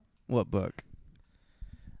What book?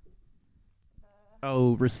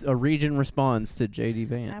 Oh, a region responds to J.D.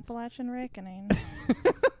 Vance. Appalachian Reckoning.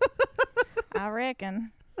 I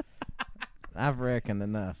reckon. I've reckoned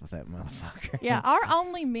enough with that motherfucker. Yeah, our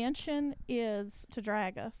only mention is to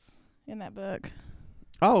drag us in that book.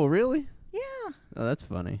 Oh, really? Yeah. Oh, that's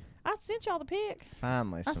funny. I sent y'all the pic.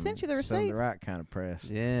 Finally, I sent you the some of receipts. the right kind of press.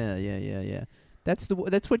 Yeah. That's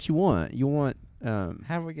what you want. You want. How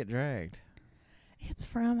do we get dragged? It's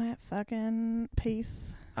from that fucking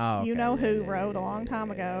piece. Oh, okay. You know who wrote a long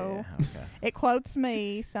time ago. Yeah, okay. It quotes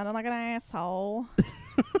me sounding like an asshole.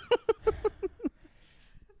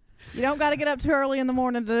 You don't got to get up too early in the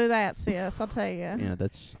morning to do that, sis. I'll tell you. Yeah,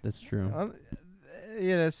 that's true.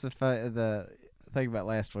 Yeah, that's the thing about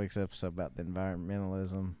last week's episode about the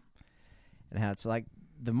environmentalism and how it's like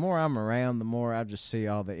the more I'm around, the more I just see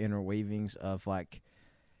all the interweavings of like.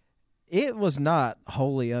 It was not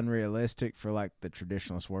wholly unrealistic for like the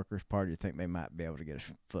Traditionalist Workers Party to think they might be able to get a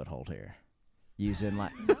foothold here, using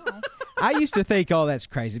like. No. I used to think, oh, that's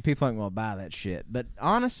crazy. People aren't going to buy that shit, but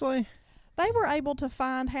honestly. They were able to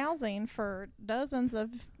find housing for dozens of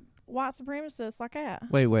white supremacists like that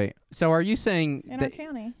Wait. So are you saying in our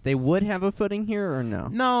county. they would have a footing here or no?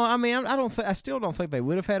 No, I mean, I still don't think they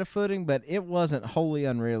would have had a footing, but it wasn't wholly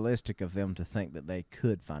unrealistic of them to think that they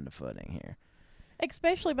could find a footing here.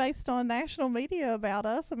 Especially based on national media about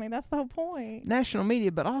us. I mean, that's the whole point. National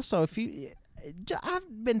media, but also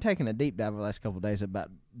I've been taking a deep dive over the last couple of days about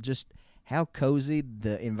just how cozy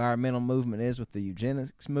the environmental movement is with the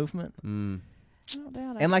eugenics movement. Mm. I don't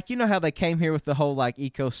doubt it. And like, you know how they came here with the whole like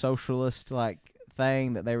eco-socialist like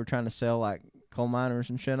thing that they were trying to sell like coal miners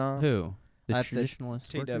and shit on? Who? The At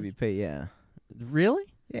traditionalist workers? TWP, yeah. Really?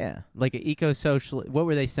 Yeah. Like an eco-social. What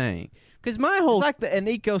were they saying? Because my whole It's like an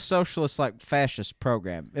eco-socialist like fascist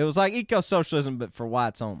program. It was like eco-socialism but for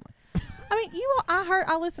whites only. I mean,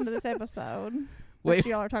 I listened to this episode. Wait. What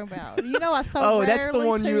y'all are talking about. You know, I so Oh, rarely that's the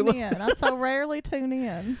one you tune in. I so rarely tune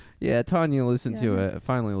in. yeah, Tanya listened to Yeah. it.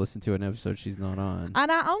 Finally listened to an episode she's not on.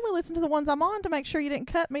 And I only listen to the ones I'm on to make sure you didn't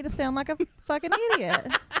cut me to sound like a fucking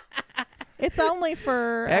idiot. It's only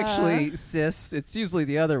for Actually, sis, it's usually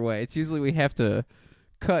the other way. It's usually we have to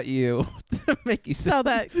cut you to make you sound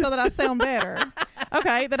so that I sound better.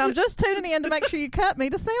 Okay, then I'm just tuning in to make sure you cut me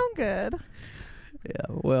to sound good. Yeah,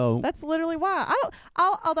 well, That's literally why.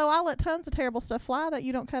 Although I let tons of terrible stuff fly that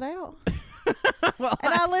you don't cut out. well,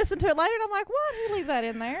 And I listen to it later and I'm like, why did you leave that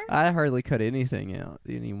in there? I hardly cut anything out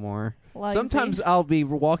anymore. Lazy. Sometimes I'll be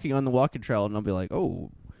walking on the walking trail and I'll be like,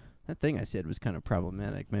 oh, that thing I said was kind of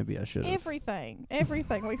problematic. Maybe I should have. Everything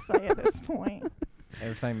we say at this point.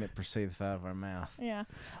 Everything that proceeds out of our mouth. Yeah.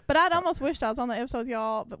 But I'd almost wished I was on the episode with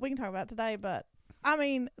y'all, but we can talk about it today. But, I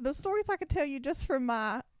mean, the stories I could tell you just from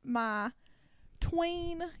my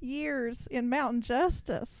tween years in Mountain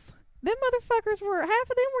Justice. Them motherfuckers were, half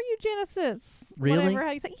of them were eugenicists. Really? Whatever,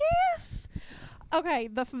 how you say. Yes! Okay,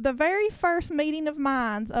 the very first meeting of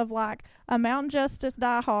minds of, like, a Mountain Justice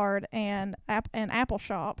diehard and an Apple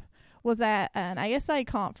shop was at an ASA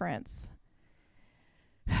conference.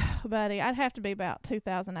 Buddy, I'd have to be about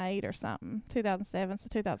 2008 or something. 2007, so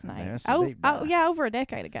 2008. That's a deep dive. Yeah, over a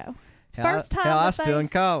decade ago. First time I that was still in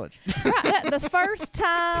college. Right, the first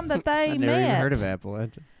time that they I never even heard of met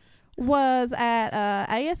Appalachia. was at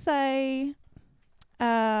ASA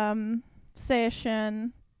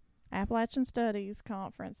session, Appalachian Studies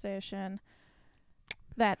conference session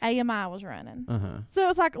that AMI was running. So it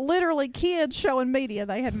was like literally kids showing media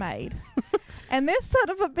they had made. And this son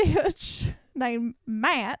of a bitch named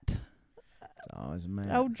Matt, It's always a man.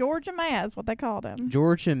 oh, Georgia Matt is what they called him.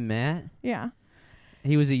 Georgia Matt? Yeah.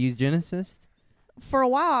 He was a eugenicist? For a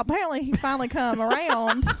while, apparently he finally come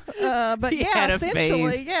around. But He yeah, had a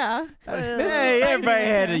essentially, phase. yeah. Hey, everybody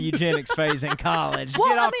had a eugenics phase in college. Well,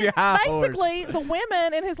 Get I off mean, your high horse. basically, the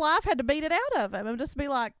women in his life had to beat it out of him and just be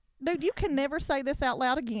like, dude, you can never say this out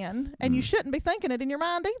loud again, and you shouldn't be thinking it in your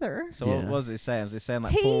mind either. So Yeah. what was he saying? Was he saying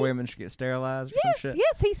like He- poor women should get sterilized or Yes, some shit?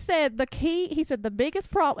 yes, he said the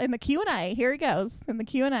biggest problem in the Q&A, here he goes, in the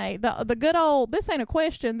Q&A, the good old, this ain't a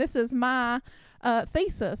question, this is my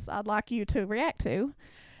thesis I'd like you to react to,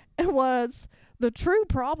 was the true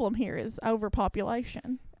problem here is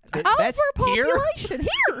overpopulation. That's here? Overpopulation.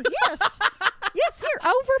 Here, yes. Yes, here, The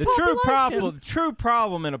overpopulation. true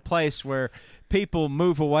problem in a place where people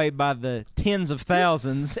move away by the tens of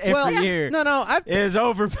thousands every year No, is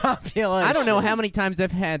overpopulation. I don't know how many times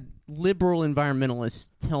I've had liberal environmentalists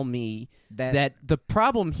tell me that the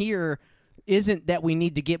problem here isn't that we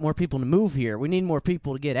need to get more people to move here. We need more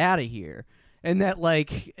people to get out of here. And that,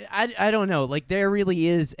 like, I don't know, like, there really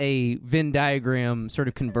is a Venn diagram sort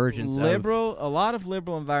of convergence. A lot of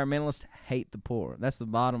liberal environmentalists hate the poor. That's the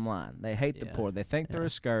bottom line. They hate the poor. They think they're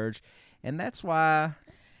a scourge, and that's why.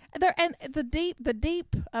 And the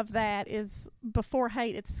deep of that is before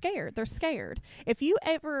hate. It's scared. They're scared. If you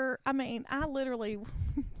ever, I mean, I literally.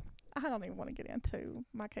 I don't even want to get into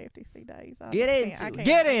my KFTC days. Get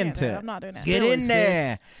into it. I'm not doing that. Get in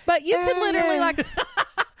there. But you could literally like.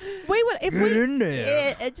 We would if Get in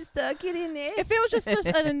there. Yeah, just get in there. If it was just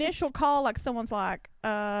an initial call, like someone's like,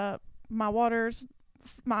 my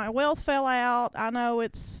wells fell out. I know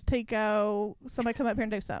it's Tico. Somebody come up here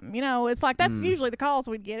and do something. You know, it's like that's usually the calls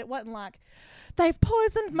we'd get. It wasn't like they've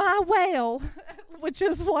poisoned my well, which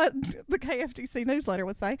is what the KFTC newsletter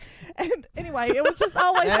would say. And anyway, it was just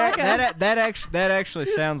always that actually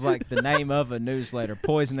sounds like the name of a newsletter,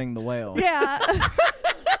 Poisoning the Well. Yeah.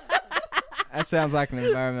 That sounds like an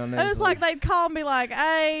environmental newsletter. It's like they'd call me like,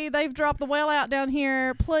 hey, they've dropped the well out down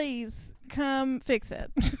here. Please come fix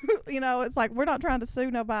it. You know, it's like we're not trying to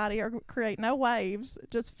sue nobody or create no waves.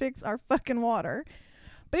 Just fix our fucking water.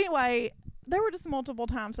 But anyway, there were just multiple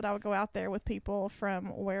times that I would go out there with people from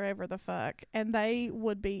wherever the fuck, and they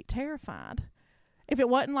would be terrified. If it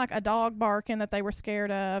wasn't like a dog barking that they were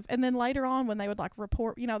scared of, and then later on when they would like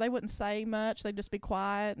report, you know, they wouldn't say much. They'd just be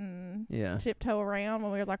quiet and tiptoe around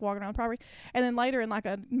when we were like walking around the property. And then later in like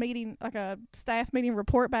a meeting, like a staff meeting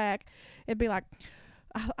report back, it'd be like,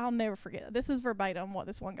 I'll never forget. This is verbatim what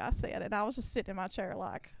this one guy said. And I was just sitting in my chair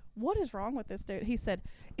like, what is wrong with this dude? He said,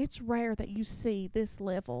 it's rare that you see this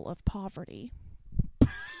level of poverty.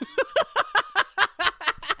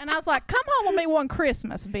 And I was like, come home with me one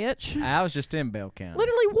Christmas, bitch. I was just in Bell County.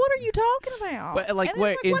 Literally, what are you talking about? But, like, and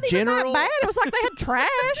what, in wasn't general? even that bad. It was like they had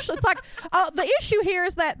trash. It's like, the issue here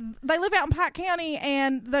is that they live out in Pike County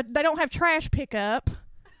and they don't have trash pickup.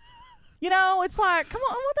 You know, it's like, come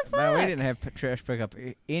on, what the fuck? No, we didn't have trash pickup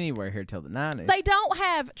anywhere here till the 90s. They don't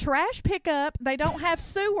have trash pickup. They don't have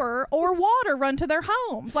sewer or water run to their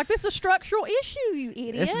homes. Like, this is a structural issue, you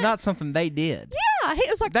idiot. It's not something they did. Yeah, it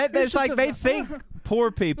was like... It's like they think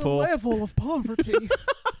poor people... The level of poverty.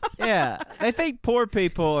 Yeah, they think poor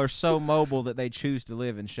people are so mobile that they choose to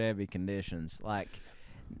live in shabby conditions. Like...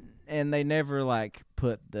 And they never, like,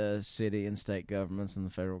 put the city and state governments and the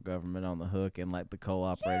federal government on the hook and, like, the coal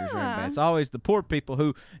operators or anything. It's always the poor people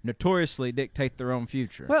who notoriously dictate their own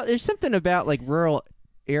future. Well, there's something about, like, rural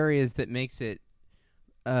areas that makes it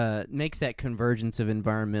makes that convergence of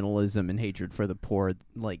environmentalism and hatred for the poor,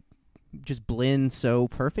 like, just blend so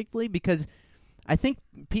perfectly, because I think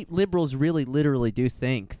liberals really literally do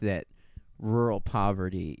think that rural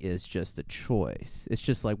poverty is just a choice. It's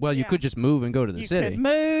just like, well, you could just move and go to the city. You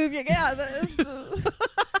could move.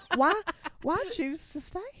 Why choose to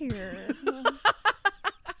stay here?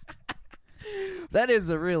 That is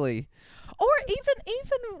a really... Or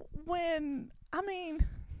even when, I mean,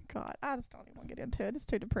 God, I just don't even want to get into it. It's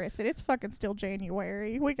too depressing. It's fucking still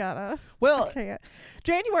January. We gotta... Well... I can't.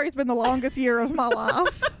 January's been the longest year of my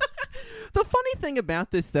life. The funny thing about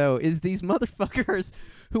this, though, is these motherfuckers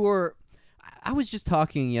who are... I was just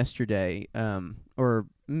talking yesterday, or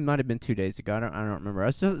might have been 2 days ago. I don't remember. I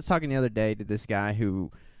was talking the other day to this guy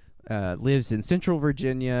who lives in Central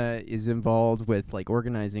Virginia, is involved with like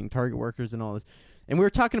organizing Target workers and all this. And we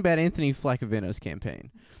were talking about Anthony Flaccavino's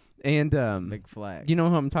campaign. And Big Flag. You know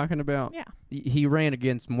who I'm talking about? Yeah. He ran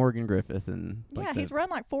against Morgan Griffith, and like he's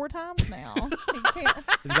run like 4 times now.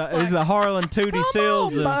 He's the Harlan Tootie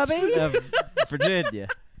Seals of Virginia.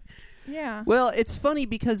 Yeah. Well, it's funny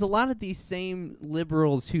because a lot of these same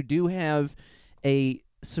liberals who do have a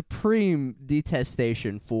supreme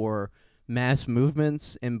detestation for mass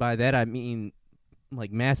movements, and by that I mean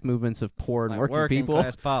like mass movements of poor and like working people,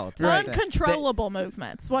 class politics. Right. Uncontrollable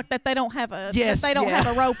movements, like that they don't have a Yes, that they don't have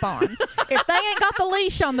a rope on. If they ain't got the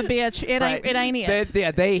leash on the bitch, it ain't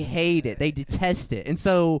it. They hate it. They detest it, and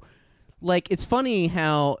so like it's funny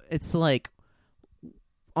how it's like.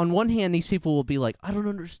 On one hand, these people will be like, I don't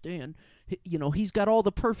understand. You know, he's got all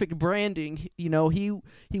the perfect branding. You know, he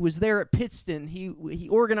was there at Pittston. He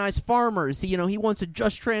organized farmers. He wants a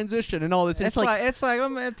just transition and all this. And it's like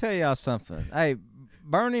let me tell y'all something. Hey,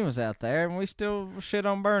 Bernie was out there, and we still shit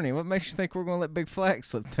on Bernie. What makes you think we're going to let Big Flag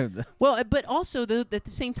slip through the... Well, but also, at the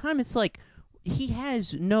same time, it's like he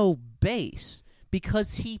has no base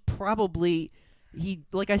because he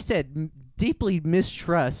like I said, deeply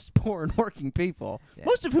mistrusts poor and working people,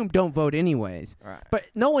 most of whom don't vote anyways. Right. But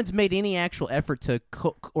no one's made any actual effort to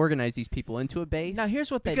organize these people into a base. Now,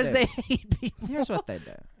 here's what they do. Because they hate people. Here's what they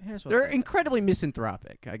do. They're incredibly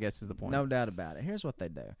misanthropic, I guess is the point. No doubt about it. Here's what they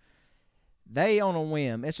do. they on a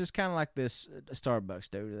whim. It's just kind of like this Starbucks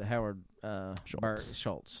dude, the Howard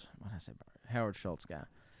Schultz. What did I say? Howard Schultz guy.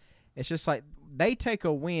 It's just like they take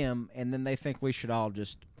a whim and then they think we should all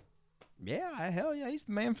just, hell yeah, he's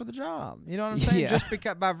the man for the job. You know what I'm saying? Yeah. Just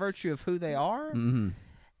because by virtue of who they are. Mm-hmm.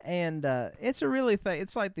 And it's a really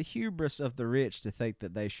it's like the hubris of the rich to think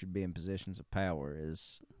that they should be in positions of power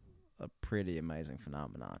is a pretty amazing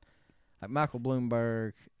phenomenon. Like Michael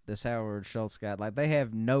Bloomberg, this Howard Schultz guy, like they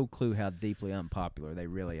have no clue how deeply unpopular they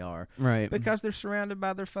really are. Right. Because they're surrounded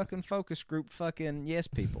by their fucking focus group fucking yes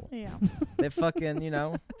people. Yeah. That fucking,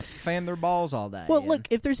 fan their balls all day. Well, look,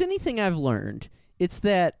 if there's anything I've learned, it's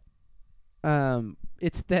that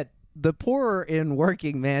the poorer and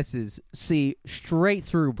working masses see straight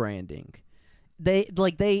through branding.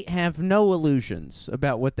 They have no illusions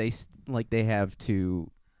about what they have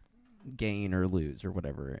to gain or lose or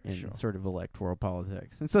whatever in sort of electoral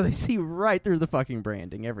politics, and so they see right through the fucking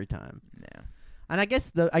branding every time. Yeah. And I guess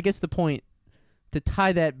the point to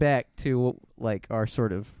tie that back to like our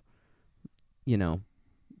sort of,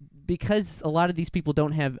 because a lot of these people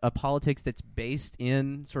don't have a politics that's based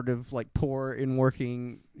in sort of like poor and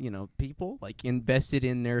working, people, like invested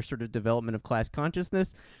in their sort of development of class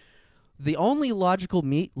consciousness. The only logical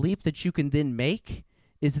leap that you can then make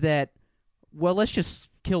is that, well, let's just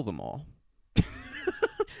kill them all.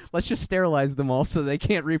 Let's just sterilize them all so they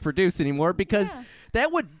can't reproduce anymore, because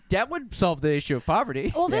that would solve the issue of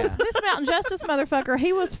poverty. Well, this Mountain Justice motherfucker,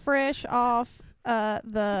 he was fresh off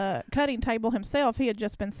the cutting table himself. He had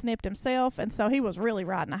just been snipped himself, and so he was really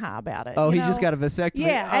riding a high about it. Oh, he just got a vasectomy?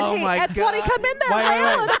 Yeah, and oh my that's God. what he come in there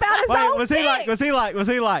railing about his own was dick.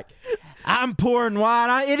 he like, I'm pouring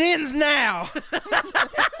wine, it ends now.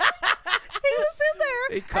 He was in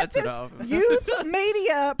there He cuts at it this off. youth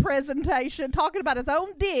media presentation talking about his own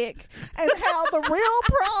dick and how the real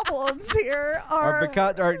problems here are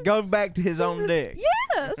or go back to his own dick.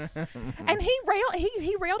 Yes. And he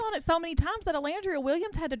railed on it so many times that Alandria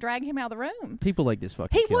Williams had to drag him out of the room. People like this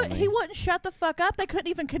fucking He wouldn't shut the fuck up. They couldn't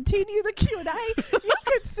even continue the Q&A.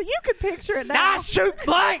 You could picture it now. I shoot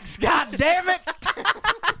blanks, god damn it.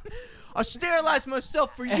 I sterilized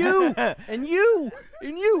myself for you, and you.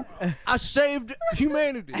 I saved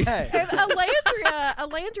humanity. And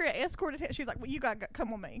Alandria escorted him. She was like, "Well, you got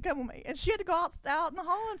come with me, and she had to go out in the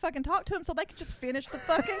hall and fucking talk to him so they could just finish the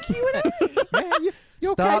fucking Q&A. Man,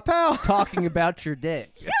 you okay, Stop pal? talking about your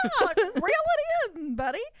dick. Yeah, reel it in,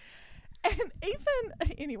 buddy. And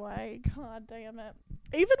anyway, god damn it.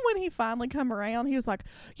 Even when he finally come around, he was like,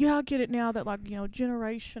 yeah, I get it now that, like,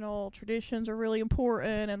 generational traditions are really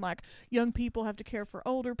important, and like young people have to care for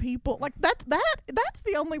older people. Like that's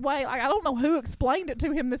the only way. Like, I don't know who explained it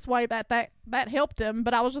to him this way that helped him,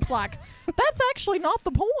 but I was just like, that's actually not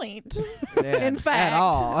the point. Yeah, in fact, at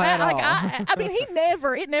all. I mean,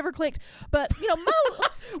 it never clicked. But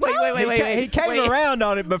Wait. He came around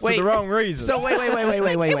on it, but for the wrong reason. So wait.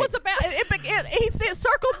 It was about it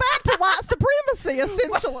circled back to white supremacy,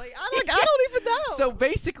 essentially. I don't even know. So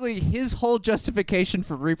basically, his whole justification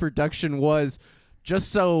for reproduction was just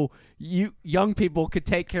so young people could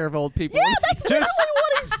take care of old people. Yeah, that's literally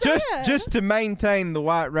what he said. Just to maintain the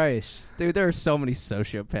white race. Dude, there are so many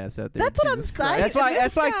sociopaths out there. That's what I'm Jesus saying. Christ.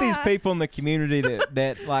 That's like these guy- people in the community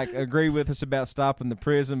that like agree with us about stopping the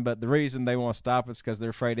prison, but the reason they want to stop it is because they're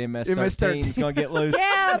afraid MS-13 is going to get loose.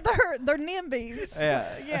 Yeah, they're NIMBYs.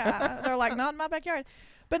 Yeah. Yeah, they're like, not in my backyard.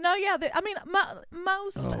 But no, yeah,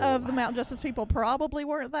 most of the Mountain Justice people probably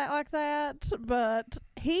weren't like that. But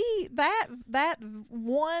that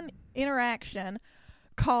one interaction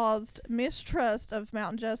caused mistrust of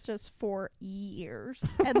Mountain Justice for years,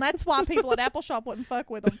 and that's why people at Apple Shop wouldn't fuck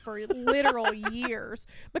with him for literal years.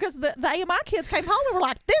 Because the AMI kids came home and were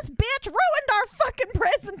like, "This bitch ruined our fucking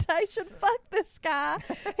presentation. Fuck this guy."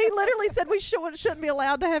 He literally said we shouldn't be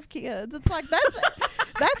allowed to have kids. It's like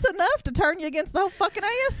that's enough to turn you against the whole fucking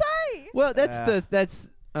ASA. Well,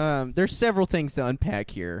 there's several things to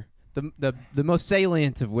unpack here. The most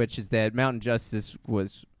salient of which is that Mountain Justice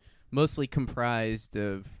was mostly comprised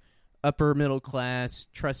of upper middle class,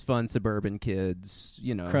 trust fund suburban kids,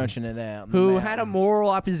 Crunching it out. who had a moral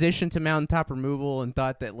opposition to mountaintop removal and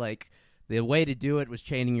thought that like the way to do it was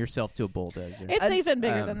chaining yourself to a bulldozer. It's even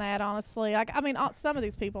bigger than that, honestly. Like, I mean, some of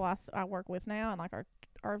these people I work with now and like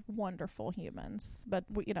are wonderful humans, but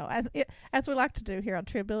we, as we like to do here on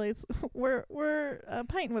Tribbillies, we're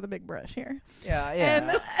painting with a big brush here. Yeah. And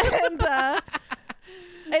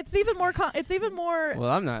it's even more. Well,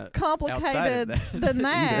 I'm not complicated outside of that. than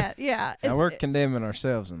that. Yeah. Now we're condemning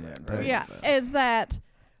ourselves in that. Right? Yeah. Is that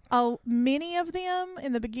many of them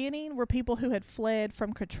in the beginning were people who had fled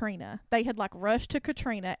from Katrina. They had like rushed to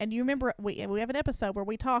Katrina, and you remember we have an episode where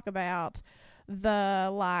we talk about the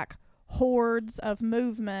like hordes of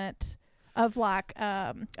movement of like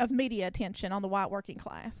of media attention on the white working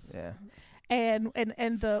class. Yeah. And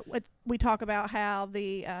we talk about how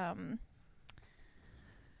the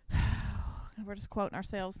we're just quoting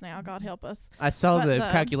ourselves now. God help us. I saw But the the-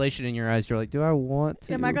 calculation in your eyes. You're like, do I want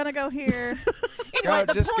to? Am I going to go here? Anyway,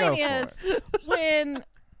 the just point go for is when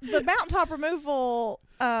the mountaintop removal,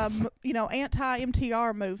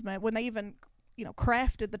 anti-MTR movement, when they even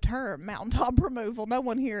crafted the term mountaintop removal. No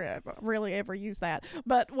one here really ever used that.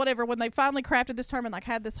 But whatever, when they finally crafted this term and like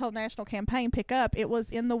had this whole national campaign pick up, it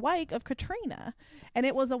was in the wake of Katrina. And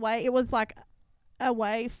it was like a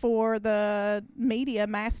way for the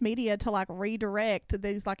mass media to like redirect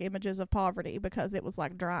these like images of poverty, because it was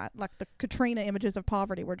like dry, like the Katrina images of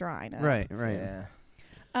poverty were drying up. Right. Yeah.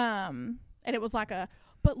 And it was like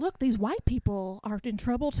but look, these white people are in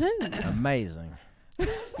trouble too. Amazing.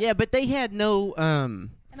 Yeah, but they had no. And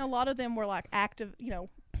a lot of them were like active,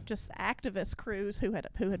 just activist crews who had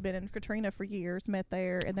been in Katrina for years, met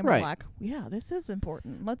there, and then were Right. like, yeah, this is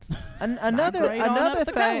important. Let's Another Migrate on up the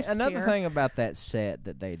thing, coast another here. thing about that set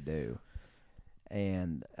that they do,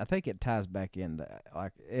 and I think it ties back into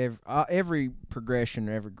like every progression,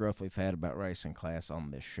 every growth we've had about race and class on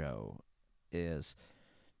this show, is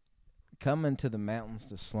coming to the mountains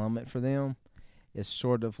to slum it for them is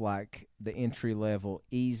sort of like the entry level,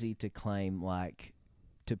 easy to claim, like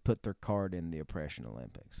to put their card in the oppression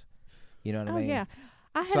Olympics. You know what I mean? yeah.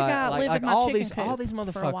 I had So a guy live in my all chicken these coop all these for a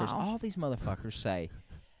motherfuckers, while. say,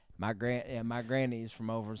 my granny's from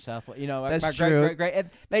over in South. That's my true. great.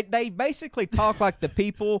 They basically talk like the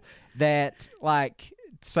people that like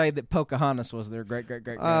say that Pocahontas was their great Oh,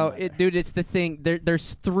 grandmother. dude, it's the thing.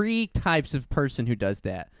 There's three types of person who does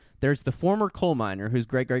that. There's the former coal miner whose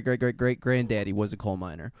great granddaddy was a coal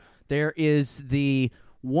miner. There is the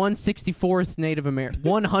 164th Native American,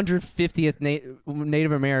 150th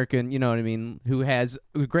Native American. You know what I mean? Who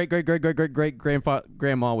great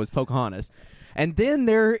grandma was Pocahontas. And then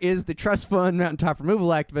there is the trust fund mountaintop removal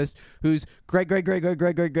activist whose great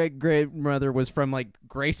grandmother was from like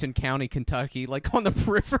Grayson County, Kentucky, like on the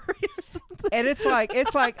periphery or something. And it's like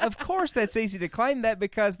of course that's easy to claim that,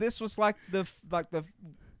 because this was like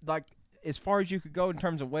as far as you could go in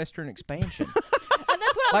terms of Western expansion. And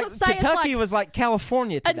that's what I Like was saying. Kentucky was like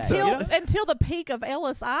California today. until you know? until the peak of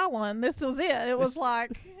Ellis Island. This was it. It was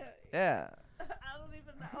like Yeah. I don't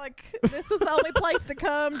even know. Like this is the only place to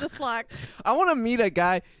come. Just like I want to meet a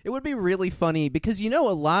guy. It would be really funny because a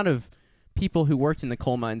lot of people who worked in the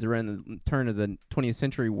coal mines around the turn of the 20th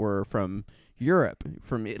century were from Europe,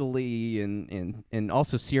 from Italy, and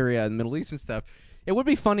also Syria and the Middle East and stuff. It would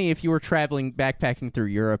be funny if you were traveling backpacking through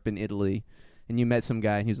Europe and Italy, and you met some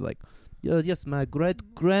guy and he was like, "Yeah, yes, my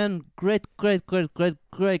great grandmother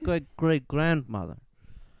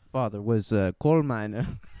father was a coal miner."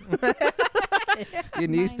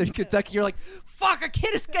 In eastern Kentucky, you're like, fuck, I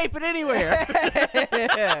can't escape it anywhere.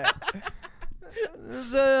 Yeah.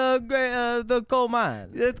 It's the coal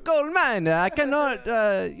mine. It's coal miner. I cannot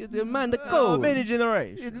mine the coal. Many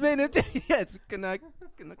generations. Yes, can I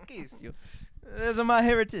kiss you? Those are my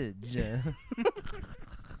heritage.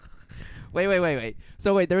 Wait.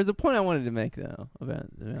 So wait, there was a point I wanted to make though about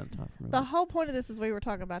top removal. the whole point of this is we were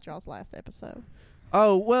talking about y'all's last episode.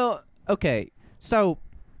 Oh, well, okay. So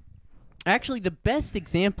actually the best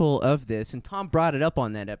example of this, and Tom brought it up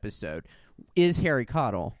on that episode, is Harry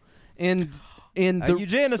Cottle. And A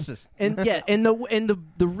eugenicist. and yeah, and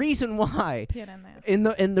the reason why Pin in that.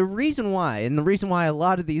 and the reason why a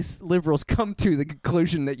lot of these liberals come to the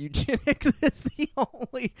conclusion that eugenics is the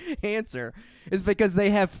only answer is because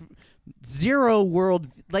they have zero world,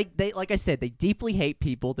 like I said, they deeply hate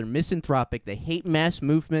people, they're misanthropic, they hate mass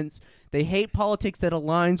movements, they hate politics that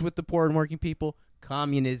aligns with the poor and working people,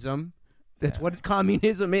 communism. That's what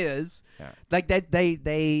communism is. Yeah. Like that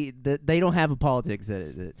they don't have a politics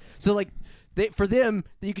that so like for them,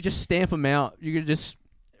 you could just stamp them out. You could just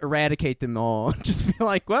eradicate them all. Just be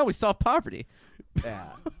like, well, we solved poverty. Yeah.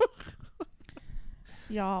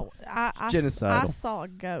 Y'all, I genocidal. saw a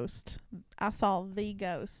ghost. I saw the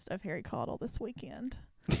ghost of Harry Cottle this weekend.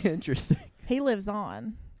 Interesting. He lives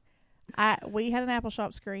on. We had an Apple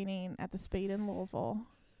Shop screening at the Speed in Louisville,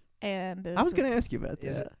 and I was going to ask you about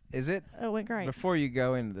that. Is it? it went great. Before you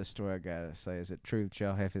go into the story, I gotta say, is it true that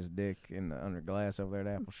y'all have his dick in the under glass over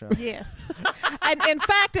there at Apple Shop? Yes, and in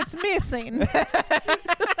fact, it's missing.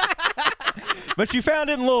 But you found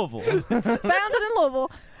it in Louisville. Found it in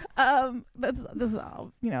Louisville. this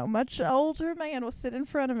much older man was sitting in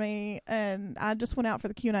front of me, and I just went out for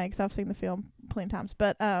the Q&A because I've seen the film plenty of times.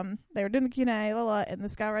 But they were doing the Q&A, and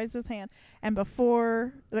this guy raised his hand, and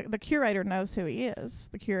before the curator knows who he is,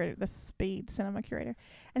 the curator, the Speed Cinema curator,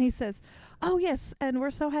 and he says, "Oh yes, and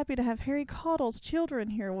we're so happy to have Harry Caudle's children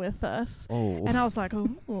here with us." Oh. And I was like,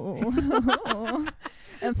 "Oh,"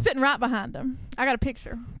 and sitting right behind him. I got a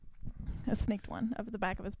picture, a sneaked one of the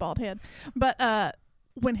back of his bald head, but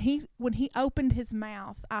when he opened his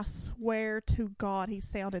mouth, I swear to God, he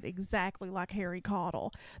sounded exactly like Harry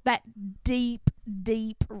Caudle. That deep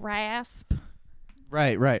rasp.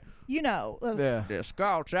 Right. Yeah. The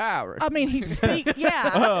Scotch Irish. I mean, he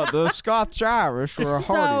yeah. The Scotch Irish were a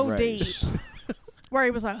hardy So race. deep. Where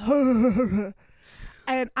he was like,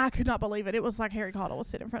 and I could not believe it. It was like Harry Caudle was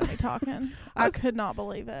sitting in front of me talking. I could not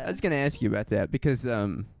believe it. I was going to ask you about that because,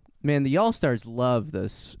 man, the All-Stars love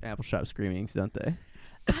those Apple Shop screenings, don't they?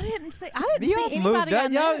 I didn't see anybody I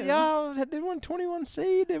knew. Y'all did one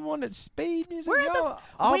 21C, did one at Speed Museum. We're at the-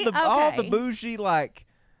 all the okay. bougie, like,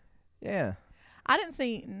 yeah. I didn't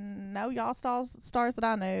see no y'all stars that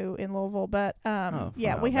I knew in Louisville, but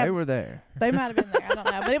yeah, we They had. were there. They might have been there. I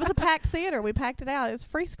don't know, but it was a packed theater. We packed it out. It was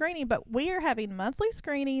free screening, but we are having monthly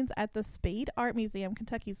screenings at the Speed Art Museum,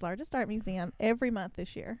 Kentucky's largest art museum, every month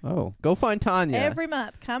this year. Oh, go find Tanya. Every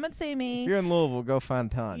month, come and see me. If you're in Louisville, go find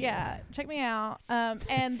Tanya. Yeah, check me out.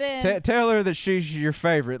 And then Tell her that she's your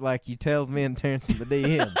favorite, like you tell me and Terrence in the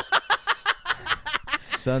DMs.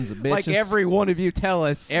 Sons of bitches. Like every one of you tell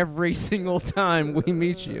us every single time we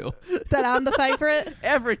meet you. that I'm the favorite.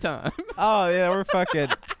 Every time. Oh yeah, we're fucking.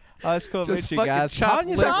 Oh, it's cool to Just meet you fucking guys. chop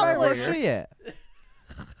Tanya's liver our favorite. over Where's here. she at?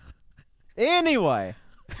 Anyway,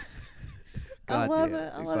 I love damn.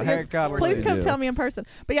 it. I It's love like it. Harry Caudle Please really come do. tell me in person.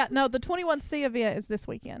 But yeah, no, the 21C event is this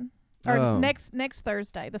weekend. Or Oh. next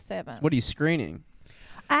Thursday, the 7th. What are you screening?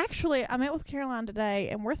 Actually, I met with Caroline today,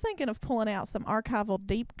 and we're thinking of pulling out some archival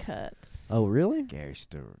deep cuts. Really? Gary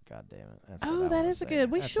Stewart. God damn it. That's Oh, what I that wanna is say.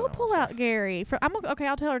 good. We That's should what I pull wanna out say. Gary. Okay,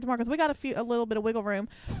 I'll tell her tomorrow because we got a little bit of wiggle room,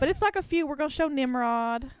 but it's like a few. We're gonna show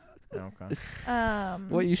Nimrod. Okay.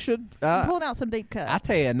 Well, you should. I'm pulling out some deep cuts. I'll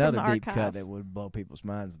tell you another the deep cut archive. that would blow people's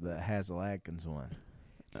minds. The Hazel Adkins one.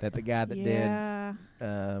 That the guy that Yeah,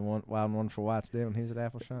 did Wild and Wonderful White's did when he was at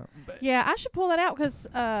Apple Shop. yeah. I should pull that out because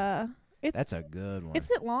it's That's a good one. Is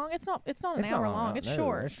it long? It's not an hour long. It's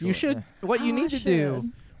short. You should. What you Oh, need I to do.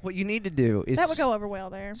 should. What you need to do is That would go over well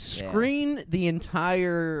there. screen the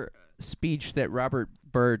entire speech that Robert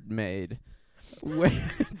Byrd made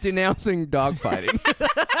denouncing dogfighting.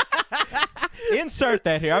 Insert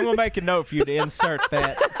that here. I'm gonna make a note for you to insert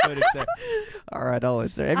that footage there. All right, I'll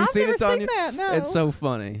insert. Have you I've seen never it, Tanya? seen that. No, It's so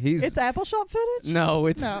funny. It's Apple Shop footage. no, No.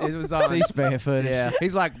 it was on. C-SPAN footage. Yeah,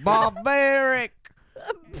 he's like barbaric.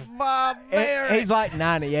 Barbaric. He's like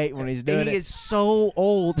 98 when he's doing he it. is so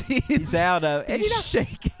old. He's out of. And He's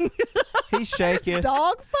shaking. he's shaking.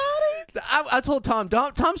 Dog fighting. I told Tom.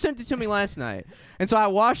 Tom sent it to me last night, and so I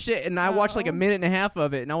watched it, and I watched like a minute and a half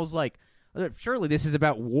of it, and I was like, surely this is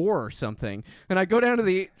about war or something. And I go down to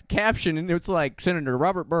the caption, and it's like Senator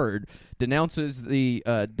Robert Byrd denounces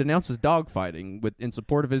dogfighting in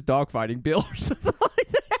support of his dogfighting bill or something like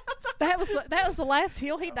that. That was the last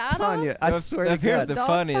hill he died Tanya, on. I swear to Here's God. the Dog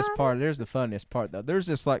funniest fighting? part. There's the funniest part though. There's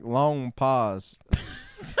this like long pause,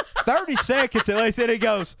 30 seconds at least, and he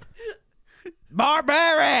goes,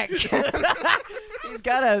 "Barbaric." He's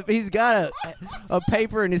got a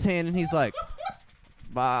paper in his hand, and he's like,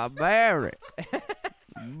 barbaric.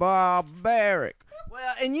 Barbaric.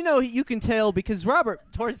 Well, and you can tell because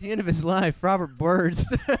towards the end of his life, Robert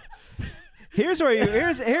Byrd's Here's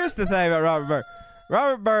the thing about Robert Byrd.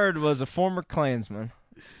 Robert Byrd was a former Klansman,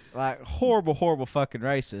 like horrible fucking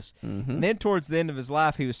racist. And then towards the end of his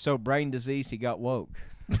life, he was so brain diseased he got woke.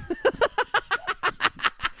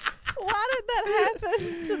 Why did that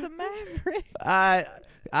happen to the Maverick? I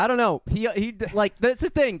don't know. He like that's the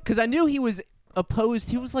thing because I knew he was opposed.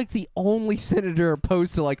 He was like the only senator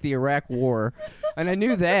opposed to like the Iraq War, and I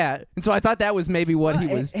knew that, and so I thought that was maybe what he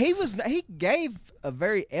was. He gave a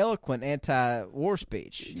very eloquent anti-war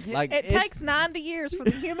speech. Like It takes 90 years for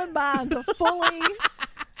the human mind to fully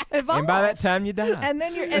evolve, and by that time you die. and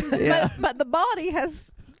then Yeah. but the body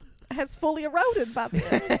has fully eroded by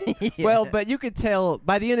then. Well, but you could tell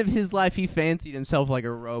by the end of his life, he fancied himself like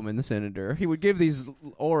a Roman senator. He would give these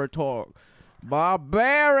orator,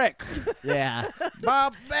 barbaric, Yeah.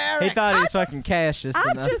 barbaric. He thought he was fucking Cassius.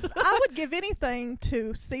 I would give anything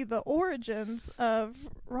to see the origins of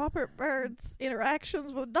Robert Byrd's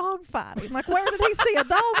interactions with dog fighting. Like, where did he see a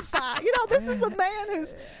dog fight? You know, this is a man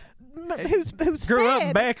who's Grew up in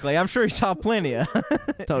fed. Beckley. I'm sure he saw plenty of.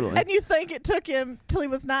 Totally. And you think it took him till he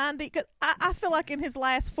was 90? 'Cause I feel like in his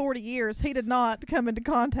last 40 years, he did not come into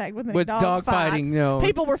contact with any With dog fights. fighting, no.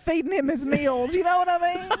 People were feeding him his meals. You know what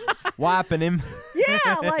I mean? Wiping him.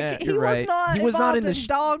 Yeah, like he You're right. was not He was not involved in the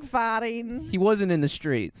dog fighting. He wasn't in the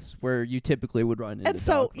streets where you typically would run into And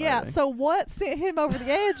so, dog yeah, fighting. so what sent him over the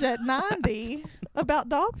edge at 90 about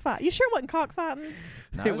dog fight? You sure it wasn't cockfighting?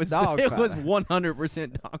 No, it was dog It was fighting.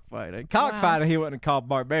 100% dog fighting. Cockfighting, he wouldn't have called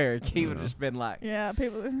barbaric. He would have No. just been like, Yeah,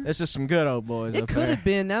 people. "It's just some good old boys." It up could there. have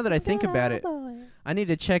been. Now that I think about it, Oh, I need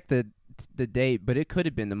to check the date, but it could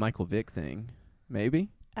have been the Michael Vick thing. Maybe.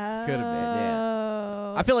 Could have been,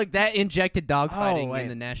 yeah. I feel like that injected dogfighting wait, in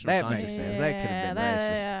the national that consciousness. makes sense. That could have been racist.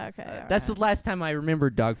 Yeah, okay. all That's right. the last time I remember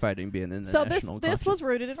dogfighting being in the So this national this was consciousness.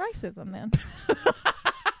 rooted in racism then.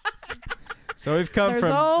 So we've come There's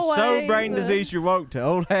from so always brain a- disease you're woke to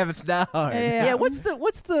old habits die hard. Yeah, what's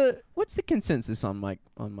the consensus on Mike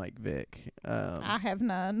Vick? I have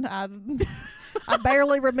none. I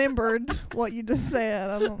barely remembered what you just said.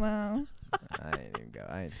 I don't know. I ain't even go.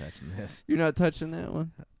 I ain't touching this. You're not touching that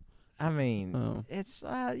one. I mean, Oh. it's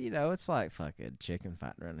it's like fucking chicken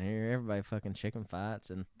fight around here. Everybody fucking chicken fights,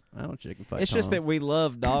 and I don't chicken fight. it's just Tom. that we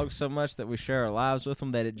love dogs so much that we share our lives with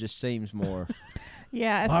them that it just seems more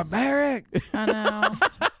Yeah, barbaric. I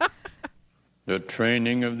know. The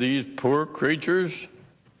training of these poor creatures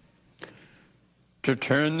to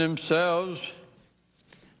turn themselves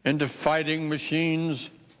into fighting machines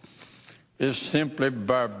is simply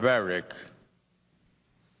barbaric.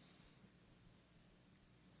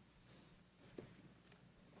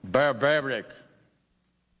 Barbaric.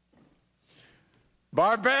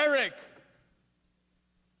 Barbaric.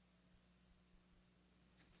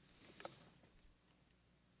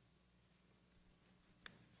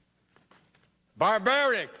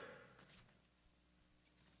 Barbaric.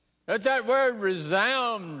 Let that word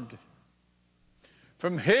resound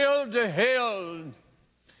from hill to hill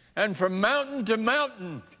and from mountain to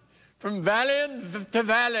mountain, from valley to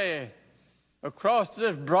valley, across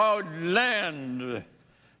this broad land.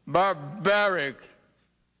 Barbaric.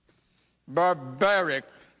 Barbaric.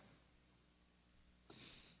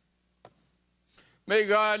 May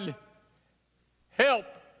God help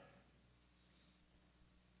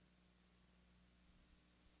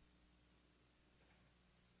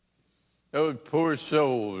those poor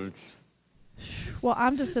souls. Well,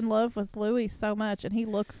 I'm just in love with Louis so much, and he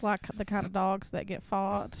looks like the kind of dogs that get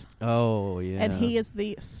fought. Oh yeah. And he is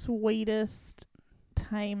the sweetest,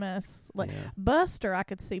 tamest. Like Yeah. Buster, I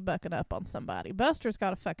could see bucking up on somebody. Buster's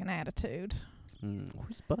got a fucking attitude.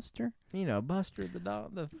 Who's Buster? You know, Buster the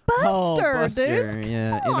dog. The Buster, dude.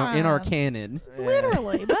 Yeah, Come in our on. canon.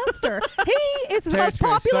 Literally, Buster. He is the Terrence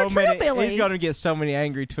most gonna popular get so trillbilly. He's gonna get so many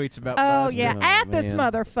angry tweets about Oh Buster. yeah, Oh, at this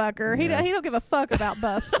man. motherfucker. He Yeah. he don't give a fuck about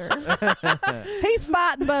Buster. He's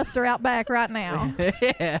fighting Buster out back right now.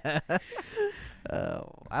 yeah.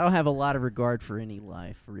 I don't have a lot of regard for any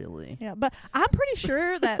life, really. Yeah, but I'm pretty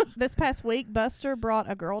sure that this past week Buster brought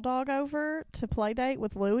a girl dog over to play date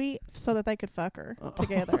with Louie so that they could fuck her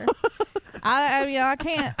together. I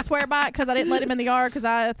can't swear by it because I didn't let him in the yard because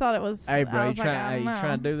I thought it was. Hey, bro, I you was like, I don't know.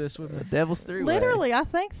 trying to do this with me? Devil's three. Literally, I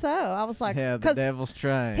think so. I was like, Yeah, the 'cause devil's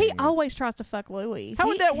trying. he always tries to fuck Louie. How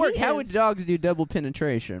would that work? How would is- dogs do double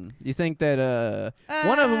penetration? You think that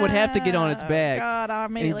one of them would have to get on its back? God, I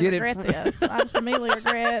immediately get it regret this. I just immediately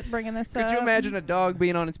regret bringing this up. Could you imagine a dog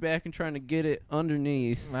being on its back and trying to get it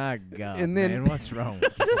underneath? My God, And then- man, what's wrong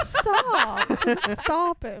with you? Just stop. Just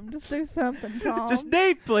stop him. Just do something, Tom. Just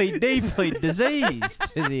deeply, deeply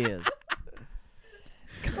diseased it is.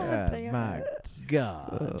 God damn my it.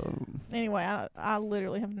 God. Anyway, I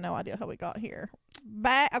literally have no idea how we got here.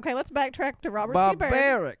 Okay, let's backtrack to Robert C. Byrd.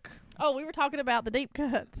 Barbaric. Oh, we were talking about the deep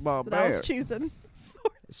cuts that I was Barbaric. choosing.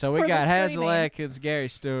 So we For the got screening. Hazel Atkins, Gary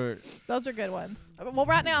Stewart. Those are good ones. Well,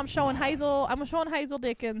 right now I'm showing Hazel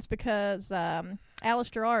Dickens because Alice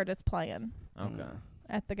Gerard is playing Okay.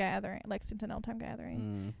 at the gathering, Lexington Old Time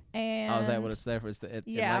Gathering. Mm. And Oh, is that what it's there for? It's the in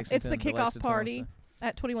yeah, it's the Lexington, kickoff Lexington party also?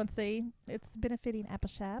 at 21C. It's benefiting Apple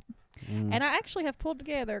Shop. Mm. And I actually have pulled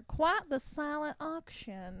together quite the silent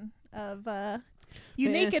auction of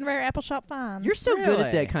unique and rare Apple Shop finds. You're so good at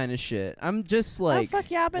Really? that kind of shit. I'm just like oh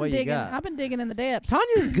fuck yeah! I've been what you digging. got? I've been digging in the depths.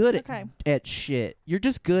 Tanya's good Okay. at shit. You're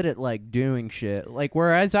just good at like doing shit. Like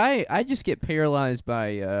whereas I just get paralyzed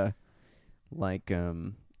by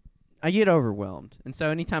I get overwhelmed. And so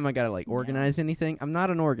anytime I got to like organize anything, I'm not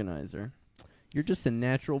an organizer. You're just a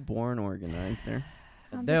natural born organizer.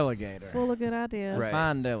 I'm delegator. full of good ideas. Right.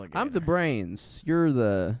 Fine delegator. I'm the brains. You're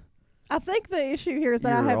the. I think the issue here is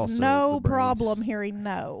that I You're have also no the brains. problem hearing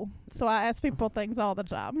no. So I ask people things all the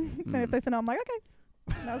time. And if they say no, I'm like,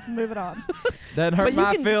 okay, let's move it on. Doesn't hurt But you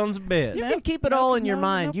my can- feelings a bit. You Nope, can keep it no- all in your no-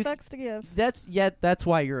 mind. No You fucks to give. That's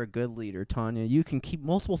why you're a good leader, Tanya. You can keep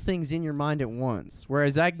multiple things in your mind at once,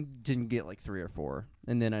 whereas I didn't get like 3 or 4,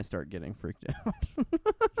 and then I start getting freaked out.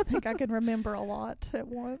 I think I can remember a lot at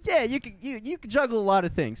once. Yeah, you can juggle a lot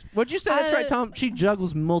of things. What'd you say? That's right, Tom. She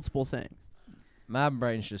juggles multiple things. My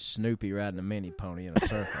brain's just Snoopy riding a mini pony in a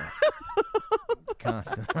circle.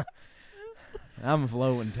 Constantly. I'm of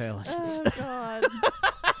low intelligence. Oh God.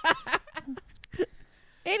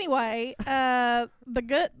 Anyway, some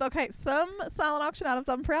silent auction items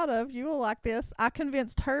I'm proud of. You will like this. I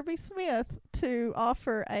convinced Herbie Smith to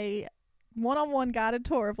offer a one-on-one guided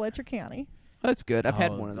tour of Letcher County. That's good. I've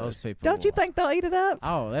had Oh, one of those. people. Don't you will- think they'll eat it up?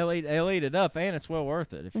 Oh, they'll eat it up, and it's well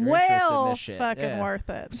worth it if you're interested in Well, this shit. fucking Yeah. worth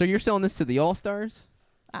it. So you're selling this to the All Stars?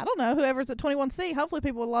 I don't know. Whoever's at 21C, hopefully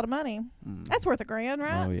people with a lot of money. That's worth $1,000,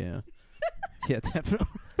 right? Oh yeah. Yeah, definitely.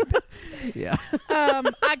 Yeah.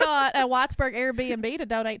 I got a Whitesburg Airbnb to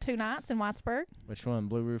donate 2 nights in Whitesburg. Which one?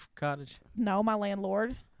 Blue Roof Cottage? No, my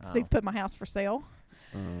landlord. 'Cause Oh. He's put my house for sale.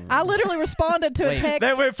 I literally responded to a text.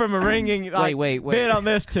 That went from a ringing like, wait. bid on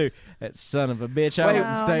this to that son of a bitch. I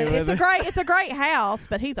wouldn't stay with it. It's a great house,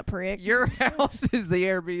 but he's a prick. Your house is the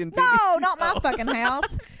Airbnb. No, not my fucking house.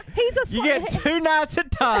 He's a You get 2 nights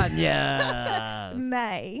at Tanya's.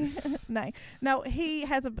 Nay. No, he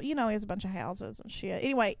has he has a bunch of houses and shit.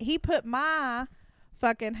 Anyway, he put my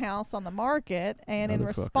fucking house on the market, and in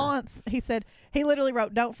Motherfucker. response, he said, he literally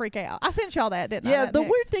wrote, "Don't freak out." I sent y'all that, didn't I? Yeah, That the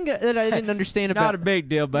text. weird thing that I didn't understand Not about a big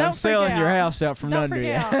deal, but Don't I'm freak selling your out. house out from Don't under freak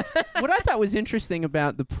you. out. what I thought was interesting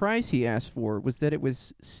about the price he asked for was that it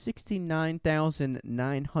was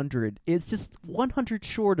 $69,900. It's just 100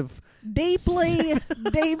 short of. deeply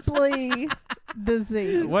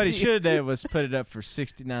diseased. What he should have done was put it up for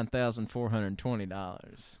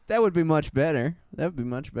 $69,420. That would be much better. That would be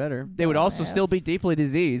much better. They would also still be deeply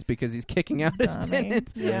diseased because he's kicking out his Dummy.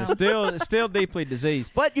 tenants. Yeah. Still deeply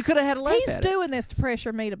diseased. But you could have had a laugh He's at it. doing this to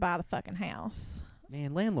pressure me to buy the fucking house.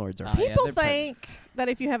 Man, landlords are. Oh, yeah, People they're pretty- think that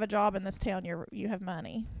if you have a job in this town, you have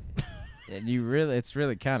money. And it's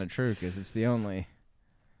really kind of true because it's the only.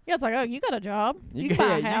 Yeah, it's like, oh, you got a job. You can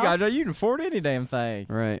buy a house. You can afford any damn thing.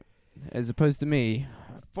 Right. As opposed to me.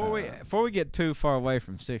 Before we get too far away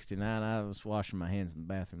from 69, I was washing my hands in the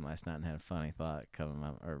bathroom last night and had a funny thought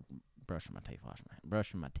brushing my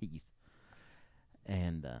teeth,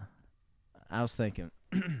 and I was thinking,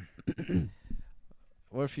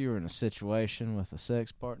 what if you were in a situation with a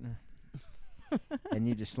sex partner, and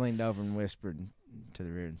you just leaned over and whispered to the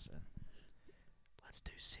rear and said, "Let's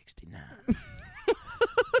do 69."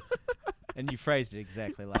 And you phrased it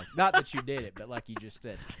exactly like, not that you did it, but like you just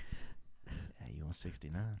said, "Hey, you want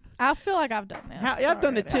 69?" I feel like I've done this. I've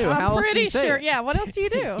done it already. too. I'm How else do pretty you say sure. it? Yeah. What else do you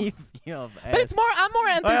do? But it's more. I'm more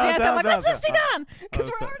enthusiastic. I'm like, let's 69 because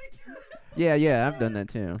we're already. Yeah, I've done that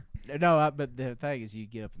too. No, but the thing is, you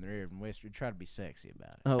get up in their ear and whisper, try to be sexy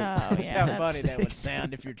about it. Oh, Oh, That's yeah, how that's funny that would sexy.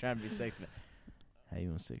 sound if you're trying to be sexy. Hey, you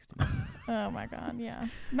want 69? Oh my god. Yeah.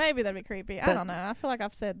 Maybe that'd be creepy. I don't know. I feel like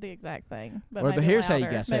I've said the exact thing, but Or maybe here's how you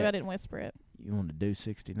louder. gotta say Maybe it. I didn't whisper it. You want to do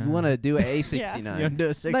 69? You want to do a You 69? want to do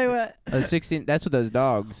a 60? They were. A 16. That's what those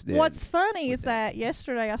dogs did. What's funny with is that. that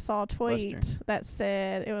yesterday I saw a tweet Buster. that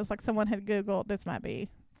said it was like someone had Googled. This might be,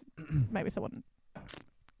 maybe someone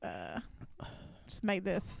just made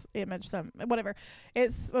this image. Whatever.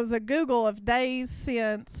 It was a Google of days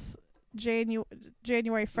since January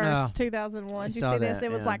 1st, 2001. I Did you saw see this? that,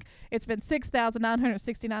 It was yeah. like it's been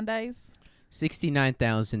 6,969 days.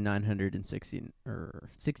 69,960 or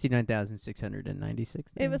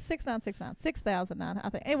 69,696. It was 6,969, 6,009, I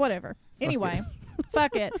think. Whatever. Anyway,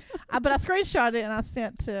 fuck it. But I screenshotted it and I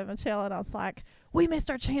sent to Michelle and I was like, "We missed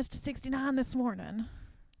our chance to 69 this morning."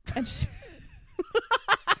 And she,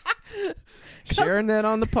 sharing that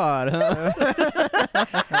on the pod, huh?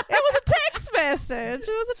 it was a text message.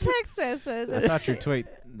 I thought your tweet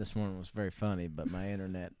this morning was very funny, but I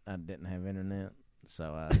didn't have internet,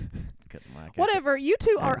 so I couldn't like it. Whatever. You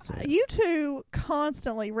That's it. two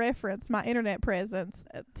constantly reference my internet presence.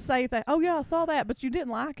 Say that. Oh yeah, I saw that, but you didn't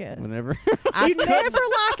like it. Whenever. You never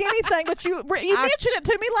like anything, but you mentioned it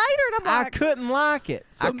to me later, and I'm I like, couldn't like it.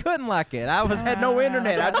 I couldn't like it. I had no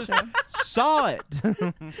internet. I just saw it.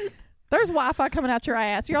 there's Wi-Fi coming out your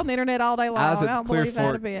ass. You're on the internet all day long. I was at don't the believe that a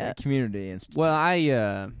Clear Fork bit. Community Institute. Well,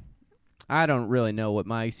 I don't really know what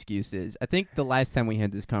my excuse is. I think the last time we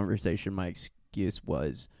had this conversation, my excuse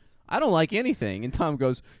was, I don't like anything. And Tom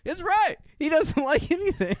goes, it's right. He doesn't like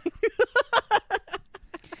anything.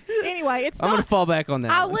 anyway, it's I'm not. gonna fall back on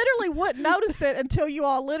that. I one. literally wouldn't notice it until you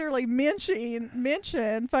all literally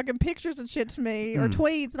mention fucking pictures and shit to me or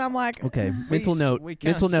tweets, and I'm like, Okay, mental note. We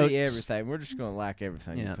can't mental see note. everything. We're just gonna like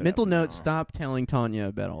everything. you Yeah, put mental up note. now. Stop telling Tanya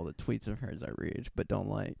about all the tweets of hers I read, but don't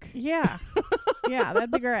like. yeah, yeah,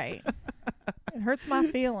 that'd be great. It hurts my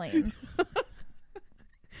feelings.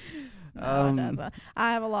 No, it doesn't.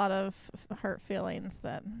 I have a lot of hurt feelings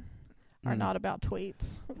that are not about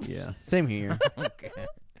tweets. Yeah, same here. Okay.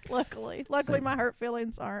 Luckily, Same. my hurt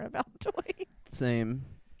feelings aren't about tweets. Same.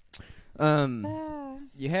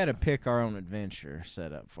 You had a pick our own adventure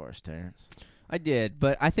set up for us, Terrence. I did,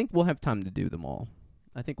 but I think we'll have time to do them all.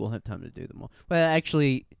 Well,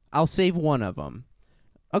 actually, I'll save one of them.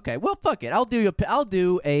 Okay, well, fuck it. I'll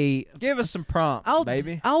do a. Give us some prompts,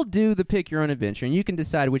 baby. I'll do the pick your own adventure, and you can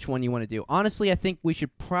decide which one you want to do. Honestly, I think we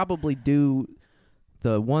should probably do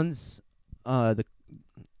the ones.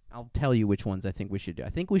 I'll tell you which ones I think we should do. I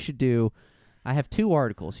think we should do. I have 2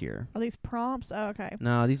 articles here. Are these prompts? Oh, okay.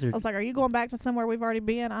 No, these are. I was like, are you going back to somewhere we've already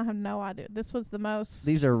been? I have no idea. This was the most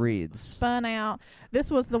These are reads. spun out.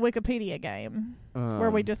 This was the Wikipedia game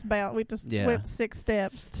where we just yeah. went 6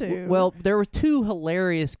 steps to. Well, there were 2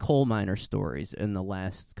 hilarious coal miner stories in the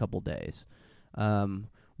last couple days.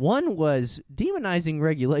 One was demonizing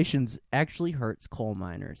regulations actually hurts coal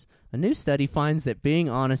miners. A new study finds that being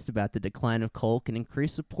honest about the decline of coal can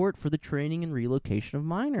increase support for the training and relocation of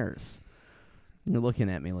miners. You're looking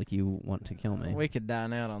at me like you want to kill me. We could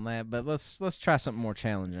dine out on that, but let's try something more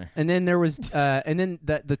challenging. And then there was, and then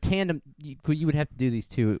the tandem. You would have to do these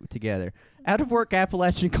 2 together. Out of work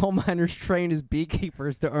Appalachian coal miners train as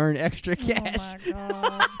beekeepers to earn extra cash. Oh my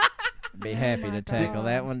god. Be happy my to tackle God.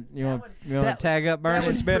 that one. You want to that- tag up, Bernie?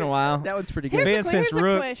 It's been a while. That one's pretty Here's good. Been since here's a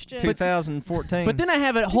Rook question. 2014. But then I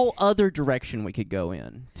have a whole other direction we could go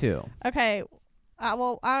in too. Okay.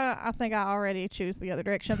 I think I already choose the other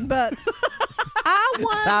direction, but I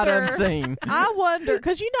Sight wonder. unseen. I wonder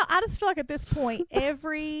because I just feel like at this point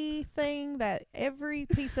every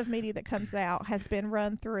piece of media that comes out has been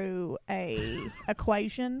run through a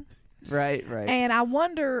equation, Right. and I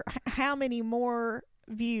wonder how many more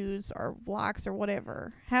views or likes or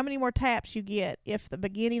whatever, how many more taps you get if the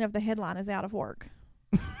beginning of the headline is out of work.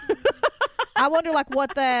 I wonder like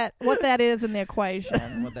what that is in the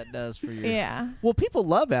equation. What that does for you. Yeah. Well, people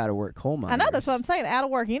love out of work coal miners. I know, that's what I'm saying. Out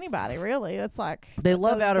of work anybody, really. It's like They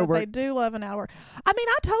love out of work. They do love an out of work. I mean,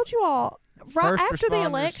 I told you all right First after the responders,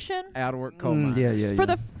 election out of work coal miners. Yeah.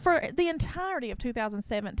 for the entirety of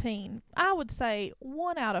 2017, I would say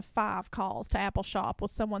 1 out of 5 calls to Apple Shop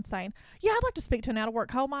was someone saying, "Yeah, I'd like to speak to an out of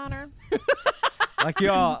work coal miner." Like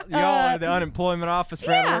y'all are the unemployment office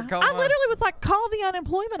for out of Yeah, work coal I miners? literally was like, "Call the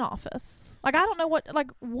unemployment office." Like, I don't know what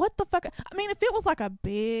the fuck. I mean, if it was like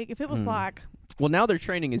if it was like. Well, now they're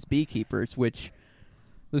training as beekeepers, which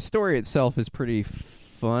the story itself is pretty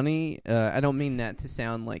funny. I don't mean that to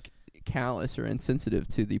sound like callous or insensitive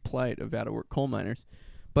to the plight of out-of-work coal miners,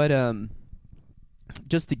 but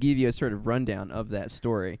just to give you a sort of rundown of that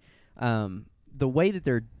story, the way that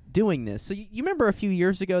they're doing this. So you remember a few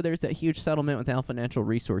years ago, there's that huge settlement with Alpha Natural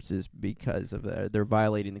Resources because of they're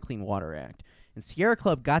violating the Clean Water Act. And Sierra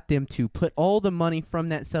Club got them to put all the money from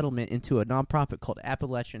that settlement into a nonprofit called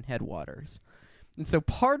Appalachian Headwaters. And so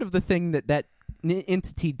part of the thing that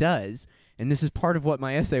entity does, and this is part of what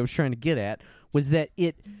my essay was trying to get at, was that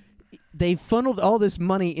they funneled all this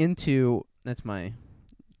money into that's my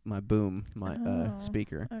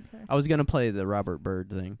speaker. Okay. I was going to play the Robert Byrd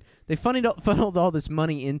thing. They funneled all this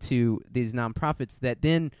money into these nonprofits that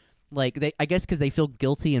then, I guess because they feel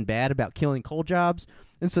guilty and bad about killing coal jobs,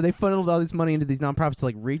 and so they funneled all this money into these nonprofits to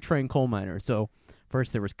retrain coal miners. So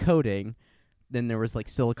first there was coding, then there was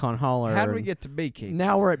Silicon Holler. How did we get to beekeeping?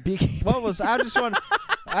 Now we're at beekeeping. What was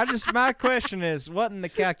my question is, what in the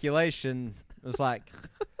calculation was like,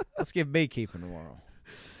 let's give beekeeping a whirl?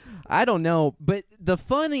 I don't know, but the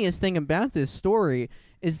funniest thing about this story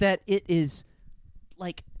is that it is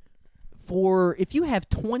if you have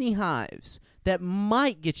 20 hives, that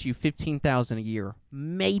might get you $15,000 a year,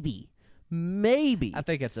 maybe. I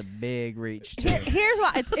think it's a big reach too. Here's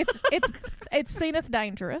why it's seen as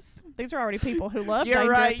dangerous. These are already people who love You're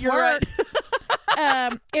dangerous right. You're work.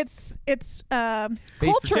 right. It's Be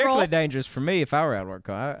cultural. particularly dangerous for me if I were out of work.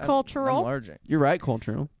 Cultural. I'm allergic. You're right,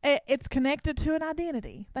 cultural. It's connected to an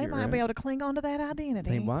identity. They You're might right. be able to cling on to that identity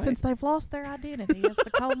They might. since they've lost their identity as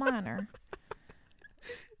the coal miner.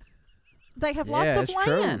 They have lots of it's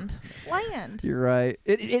true. land. You're right.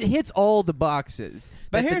 It hits all the boxes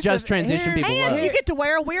But that the here's just the- transition here's- people And love. you get to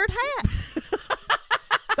wear a weird hat.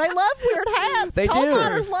 They love weird hats. They coal do.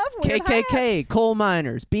 miners love weird KKK, hats. coal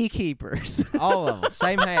miners, beekeepers. All of them,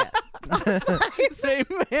 same hat. Same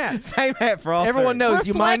hat. Same hat for all. Everyone three. knows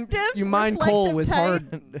you mine Reflective coal with tape.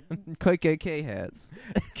 hard KKK hats.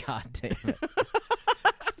 God damn it.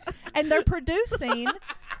 And they're producing.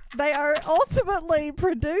 They are ultimately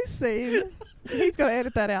producing. He's going to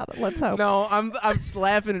edit that out. Let's hope. No, I'm just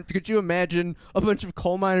laughing. Could you imagine a bunch of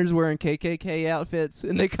coal miners wearing KKK outfits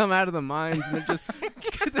and they come out of the mines and they're just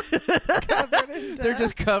they're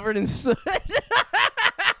just covered in soot.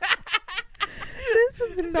 This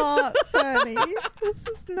is not funny. This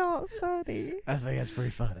is not funny. I think that's pretty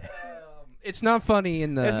funny. It's not funny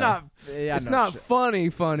in the. It's not. Yeah, It's not funny,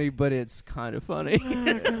 but it's kind of funny.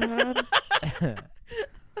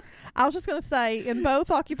 I was just going to say, in both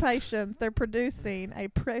occupations, they're producing a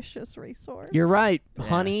precious resource. You're right. Yeah.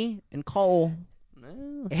 Honey and coal.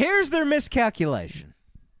 Here's their miscalculation.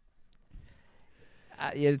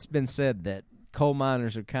 It's been said that coal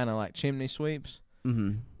miners are kind of like chimney sweeps.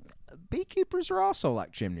 Mm-hmm. Beekeepers are also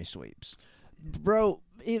like chimney sweeps. Bro,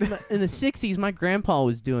 in the 60s, my grandpa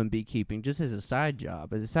was doing beekeeping just as a side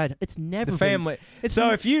job. As a side, it's never The been- family. it's So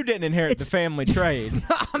n- if you didn't inherit the it's- family trade,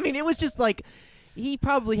 I mean, it was just like he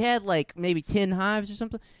probably had like maybe 10 hives or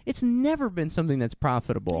something. It's never been something that's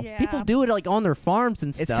profitable. Yeah. People do it like on their farms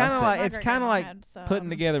and stuff. it's kind of but- like My it's kind of great-grandma like had some. putting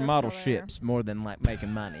together They're model still there. ships more than like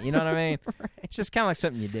making money. You know what I mean? It's just kind of like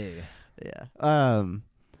something you do. Yeah.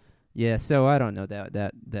 Yeah, so I don't know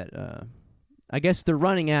that I guess they're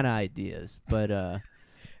running out of ideas, but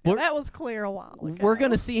Well, that was clear a while ago. we're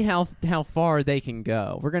going to see how far they can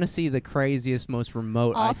go. We're going to see the craziest, most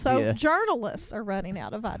remote Also, idea. journalists are running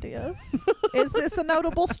out of ideas. Is this a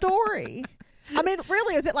notable story? I mean,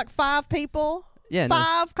 really, is it like 5 people? Yeah, no,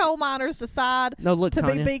 5 coal miners decide no, look, to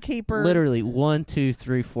Tanya, be beekeepers. literally 1, 2,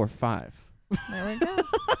 3, 4, 5. There we go.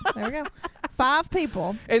 There we go. 5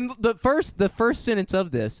 people. And the first sentence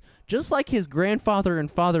of this, just like his grandfather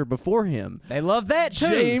and father before him, They love that too.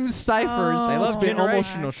 James Cyphers. Oh, They love spent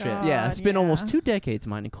almost generational shit. yeah, God, spent yeah. almost 2 decades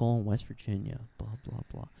mining coal in West Virginia. Blah blah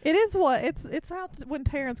blah. It is what it's how when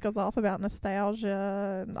Terrence goes off about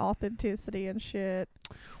nostalgia and authenticity and shit.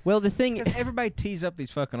 Well, the thing, Because everybody tees up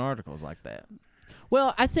these fucking articles like that.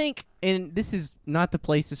 well, I think, and this is not the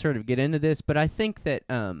place to sort of get into this, but I think that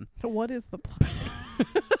What is the place?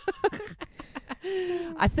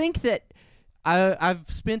 I think that I've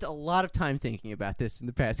spent a lot of time thinking about this in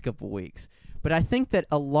the past couple weeks. But I think that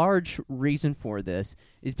a large reason for this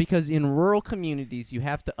is because in rural communities you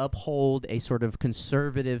have to uphold a sort of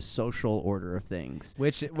conservative social order of things.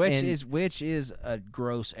 Which And- is a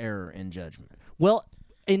gross error in judgment. Well,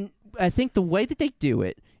 and I think the way that they do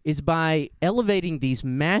it is by elevating these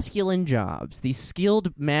masculine jobs, these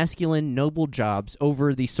skilled, masculine, noble jobs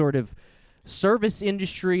over the sort of service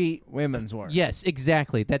industry. Women's work. Yes,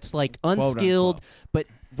 exactly. That's like Quote, unskilled, unquote. but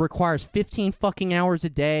requires 15 fucking hours a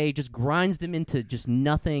day, just grinds them into just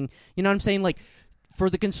nothing. You know what I'm saying? Like, for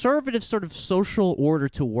the conservative sort of social order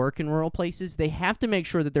to work in rural places, they have to make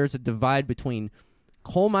sure that there's a divide between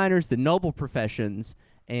coal miners, the noble professions,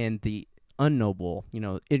 and the unnoble,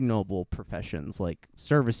 ignoble professions like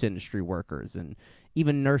service industry workers and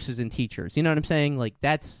even nurses and teachers. You know what I'm saying? Like,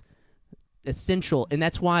 that's essential, and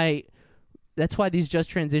that's why these just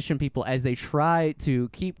transition people, as they try to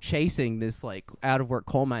keep chasing this like out of work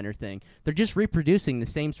coal miner thing, they're just reproducing the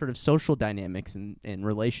same sort of social dynamics and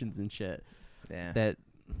relations and shit Yeah. that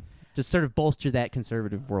just sort of bolster that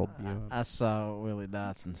conservative worldview. I saw Willie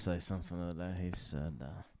Dotson say something the other day. He said,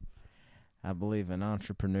 I believe in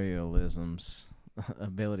entrepreneurialism's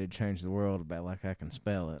ability to change the world about like I can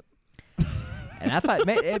spell it. And I thought,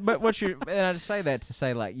 man, but and I just say that to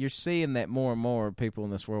say, like, you're seeing that more and more people in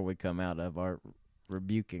this world we come out of are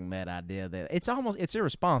rebuking that idea that it's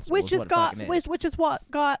irresponsible. Which is which is what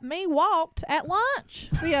got me walked at lunch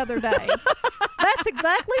the other day. That's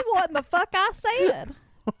exactly what in the fuck I said.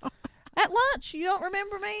 At lunch, you don't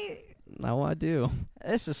remember me? No, I do.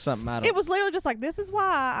 This is something I don't. It was literally just like, this is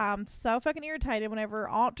why I'm so fucking irritated whenever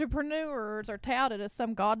entrepreneurs are touted as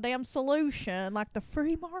some goddamn solution, like the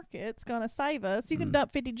free market's gonna save us. You can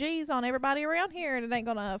dump 50 G's on everybody around here and it ain't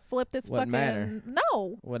gonna flip this Wouldn't fucking... matter.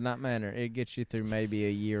 No. Would not matter. It gets you through maybe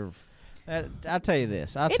a year of... I'll tell you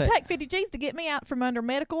this. It'd take 50 G's to get me out from under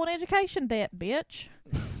medical and education debt, bitch.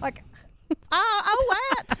 Like, I owe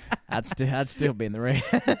that. I'd still be in the ring.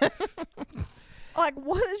 Like,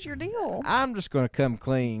 what is your deal? I'm just going to come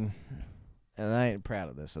clean, and I ain't proud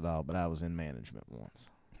of this at all, but I was in management once.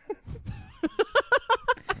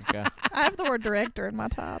 Okay. I have the word director in my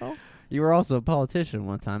title. You were also a politician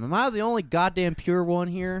one time. Am I the only goddamn pure one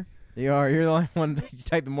here? You are. You're the only one that you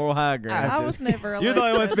take the moral high ground. I was never elected. You're the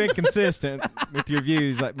only one that's been consistent with your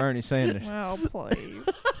views like Bernie Sanders. Oh, please.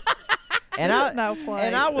 And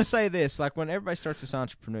Snowflake. I will say this, like when everybody starts this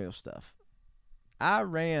entrepreneurial stuff, I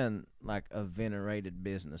ran like a venerated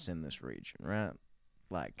business in this region, right?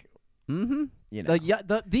 Like, Mm-hmm. you know,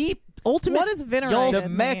 The ultimate What is venerated the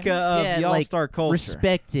mean? mecca of Yeah, y'all like, star culture,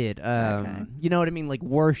 respected. Okay. You know what I mean? Like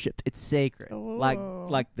worshipped. It's sacred.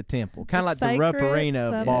 like the temple, kind of like the sacred Rupp Arena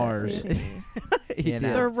of Sun bars. City. You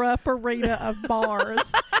know. The Rupp Arena of bars.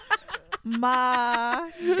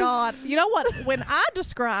 My God. You know what? When I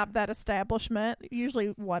describe that establishment, usually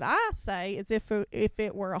what I say is if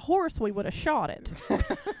it were a horse, we would have shot it.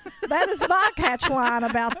 That is my catch line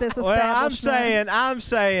about this establishment. Well, I'm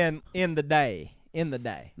saying in the day.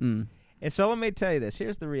 Mm. And so let me tell you this.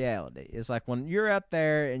 Here's the reality. It's like when you're out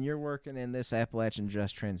there and you're working in this Appalachian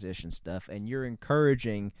Just Transition stuff and you're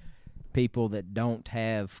encouraging people that don't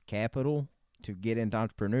have capital to get into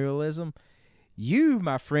entrepreneurialism, you,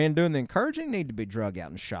 my friend, doing the encouraging need to be drug out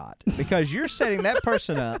and shot because you're setting that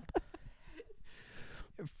person up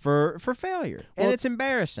for failure. Well, And it's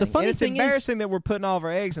embarrassing. the funny and it's thing is- embarrassing that we're putting all of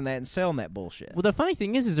our eggs in that and selling that bullshit. Well, the funny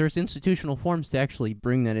thing is there's institutional forms to actually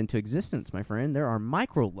bring that into existence, my friend. There are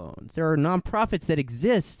microloans. There are nonprofits that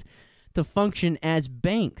exist to function as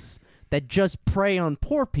banks that just prey on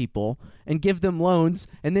poor people and give them loans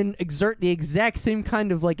and then exert the exact same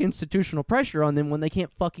kind of like institutional pressure on them when they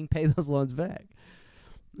can't fucking pay those loans back.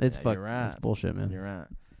 It's Yeah, fuck. you're right. It's bullshit, man. You're right.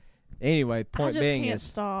 Anyway, I point just being can't is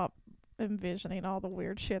stop envisioning all the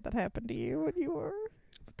weird shit that happened to you when you were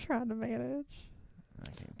trying to manage. I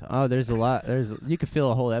can't talk. Oh, there's a lot. You could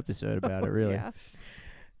fill a whole episode about it, really. Yeah.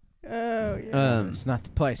 Oh, yeah. It's not the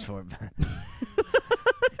place for it. But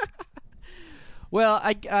Well,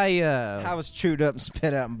 I was chewed up and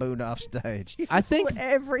spit out and booed off stage I think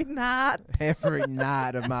Every night. every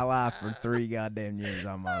night of my life for 3 goddamn years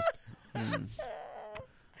almost.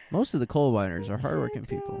 most of the coal miners are hardworking I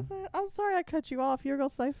people. can't. I'm sorry I cut you off. You were going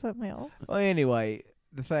to say something else. Well, anyway,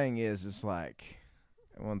 the thing is, it's like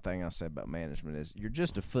one thing I'll say about management is you're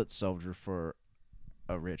just a foot soldier for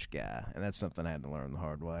a rich guy, and that's something I had to learn the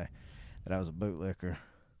hard way. That I was a bootlicker.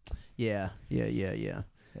 Yeah.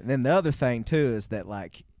 And then the other thing too is that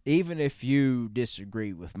like even if you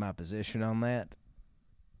disagree with my position on that,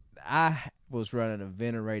 I was running a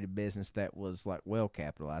venerated business that was like well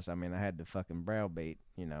capitalized. I mean, I had to fucking browbeat,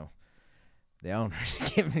 you know, the owners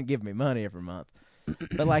to give me money every month.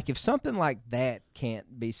 But like if something like that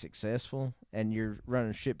can't be successful and you're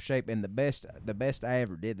running ship shape, and the best I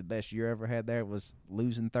ever did, the best year I ever had there was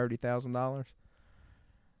losing $30,000.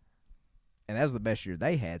 And that was the best year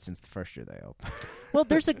they had since the first year they opened. Well,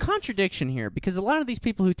 there's a contradiction here because a lot of these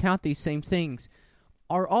people who tout these same things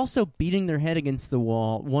are also beating their head against the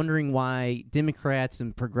wall, wondering why Democrats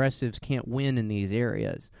and progressives can't win in these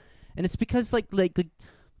areas. And it's because like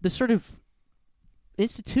the sort of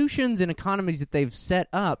institutions and economies that they've set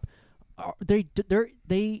up,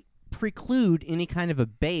 they preclude any kind of a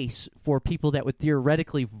base for people that would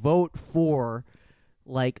theoretically vote for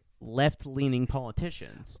like left-leaning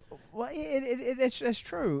politicians. Well, it's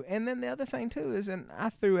true. And then the other thing too is, and I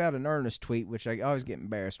threw out an earnest tweet, which I always get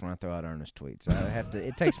embarrassed when I throw out earnest tweets. I have to.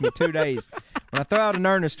 It takes me 2 days. When I throw out an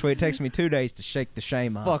earnest tweet, it takes me 2 days to shake the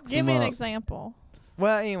shame off. Give me an example.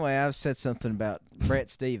 Well, anyway, I've said something about Brett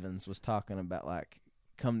Stevens was talking about like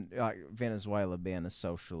Venezuela being a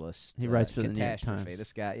socialist. He writes for the New York catastrophe. Times.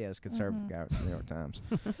 This guy, this conservative guy writes for the New York Times,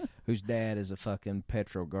 whose dad is a fucking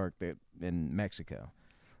petrogarch in Mexico.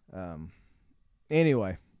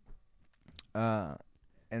 Anyway,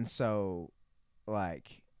 and so,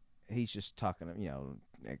 like, he's just talking,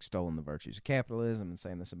 extolling the virtues of capitalism and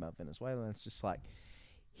saying this about Venezuela. And it's just like,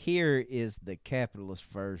 here is the capitalist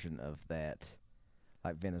version of that,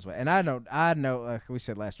 like Venezuela. And I know, like we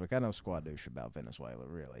said last week, I know squadouche about Venezuela,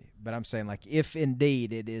 really. But I'm saying, like, if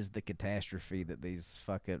indeed it is the catastrophe that these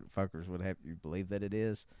fuckers would have you believe that it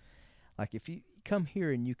is, like, if you come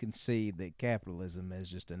here and you can see that capitalism is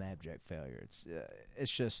just an abject failure,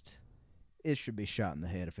 it's just, it should be shot in the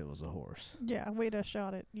head if it was a horse. Yeah, we'd have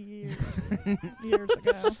shot it years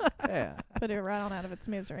ago. Yeah. Put it right on out of its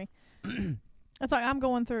misery. It's like I'm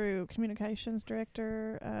going through communications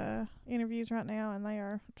director interviews right now, and they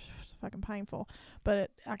are just fucking painful.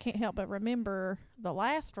 But I can't help but remember the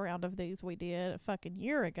last round of these we did a fucking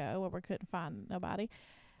year ago where we couldn't find nobody.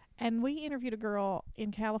 And we interviewed a girl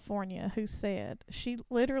in California who said she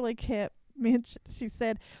literally kept she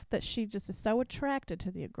said that she just is so attracted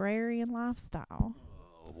to the agrarian lifestyle.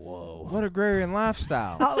 Whoa. What agrarian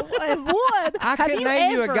lifestyle? And would. I Have could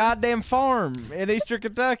name you a ever- goddamn farm in eastern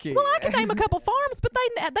Kentucky. Well, I can name a couple farms, but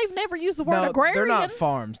they've never used the word No, agrarian. they're not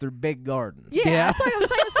farms. They're big gardens. Yeah, Yeah. that's what I'm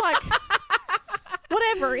saying. It's like,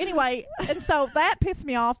 whatever. Anyway, and so that pissed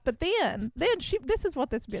me off. But then this is what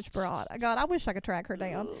this bitch brought. God, I wish I could track her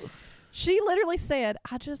down. She literally said,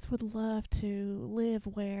 "I just would love to live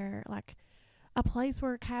where, like, a place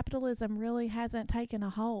where capitalism really hasn't taken a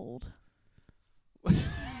hold."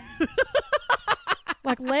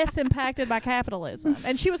 Like, less impacted by capitalism.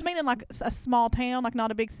 And she was meaning like a small town, like not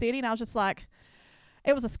a big city. And I was just like,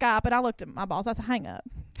 it was a Skype, and I looked at my boss. I said, hang up.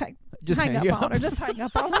 Hey, Just hang up on her. Just hang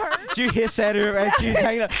up on her. Did you hiss at her as she was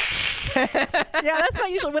hanging up? Yeah, that's not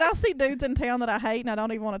usually when I see dudes in town that I hate and I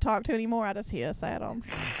don't even want to talk to anymore, I just hiss at them.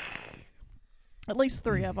 At least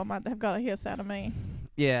 3 of them have got a hiss out of me.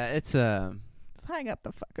 Yeah, it's Just hang up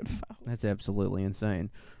the fucking phone. that's absolutely insane.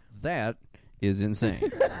 That is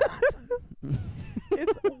insane.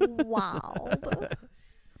 It's wild.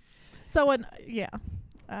 So, you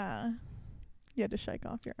had to shake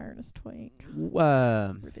off your Ernest twink.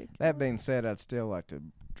 Ridiculous. That being said, I'd still like to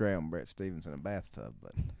drown Brett Stevens in a bathtub,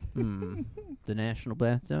 but The national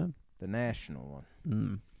bathtub. the national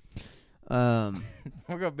one. We're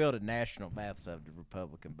gonna build a national bathtub to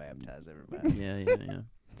Republican baptize everybody. Yeah.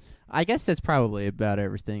 I guess that's probably about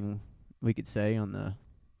everything we could say on the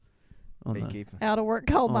Beekeeping. Out of work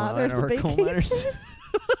coal miners. out of work coal miners.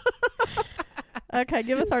 Okay,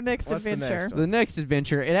 give us our next What's the adventure. next one? The next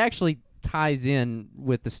adventure, it actually ties in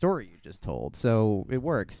with the story you just told, so it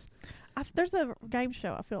works. There's a game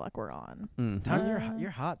show I feel like we're on. Tom, you're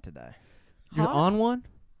hot today. You're Hot? on one?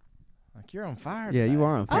 Like you're on fire. Yeah, today. you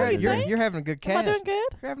are on Oh, fire. you think? You're having a good Am I cast. doing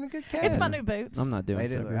good? You're having a good cast. It's my new boots. I'm not doing They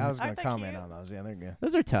so did. good. I was going Aren't to they comment cute? on those. Yeah, they're good.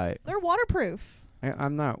 Those are tight. They're waterproof.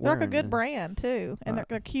 I'm not They're like a wearing good them. brand too, and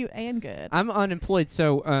they're cute and good. I'm unemployed,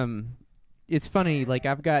 so it's funny. Like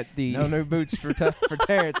I've got the No new boots for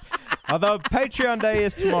Terrence. Although Patreon Day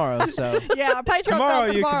is tomorrow, so Yeah, our Patreon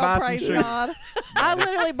Tomorrow drops you can tomorrow, buy some praise sugar. God. I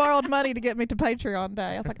literally borrowed money to get me to Patreon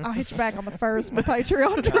Day. I was like, I'll hit you back on the first when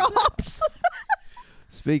Patreon drops.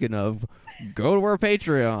 Speaking of, go to our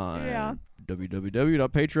Patreon. Yeah.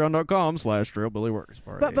 www.patreon.com/TrailBillyWorks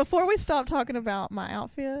Party. But before we stop talking about my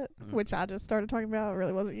outfit, which I just started talking about, it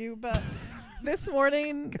really wasn't you, but this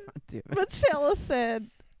morning, Damn it. Michelle said,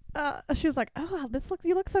 she was like, "Oh,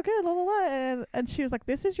 you look so good, la la la," and she was like,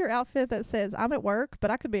 "This is your outfit that says I'm at work,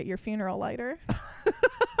 but I could be at your funeral later."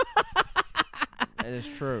 that is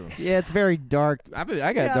true. Yeah, it's very dark. I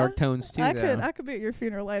got Yeah. dark tones too. I though. could be at your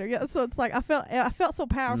funeral later. Yeah, so it's like I felt so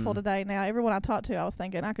powerful today. Now everyone I talked to, I was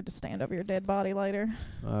thinking I could just stand over your dead body later.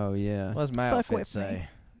 Oh yeah. What's my Fuck outfit with say? me.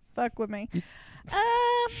 Fuck with me.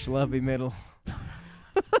 Schlubby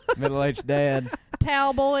middle-aged dad.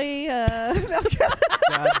 Towel boy.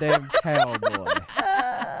 Goddamn cowboy.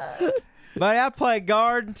 But I play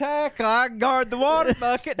guard and tackle. I guard the water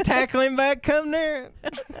bucket, tackle him back, come near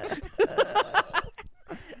it.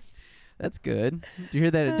 That's good. Did you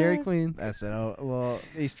hear that at Dairy Queen? That's a little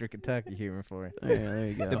Eastern Kentucky humor for you. Yeah, there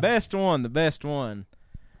you go. The best one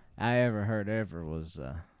I ever heard was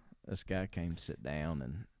this guy came sit down,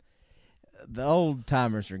 and the old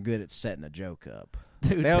timers are good at setting a joke up.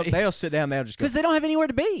 Dude, They'll sit down, they'll just go. because they don't have anywhere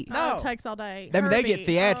to be. No, it takes all day. I mean, they get Herbie.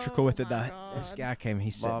 theatrical Oh, with it. my Though. This God. guy came, he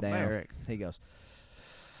sat Bob down. Barrick. He goes,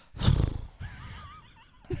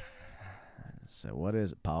 so what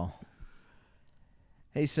is it, Paul?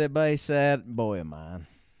 He said, boy of mine.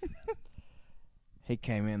 He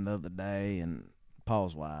came in the other day, and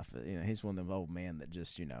Paul's wife, he's one of them old men that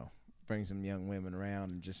just, brings them young women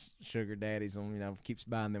around and just sugar daddies them, keeps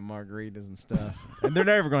buying them margaritas and stuff. And they're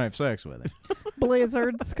never going to have sex with him.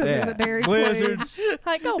 Blizzards because Yeah, he's a Dairy Blizzards. Queen.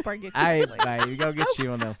 Hey, go bring it. Hey, baby, go get you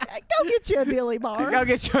one of them. Go get you a dilly bar. Go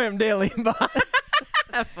get you them dilly bar.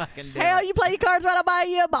 Fucking dilly. Hell, you play your cards right, I'll buy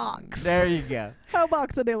you a box. There you go. A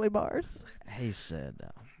box of dilly bars. He said,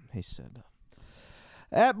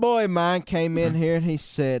 that boy of mine came in here and he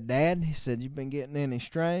said, Dad, you been getting any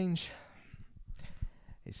strange?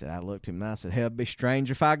 He said, I looked at him and I said, hell, it'd be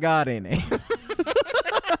strange if I got any.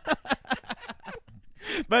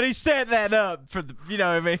 But he set that up for he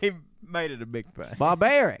made it a big thing. Bob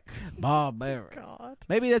Barrick. Bob Barrick. God.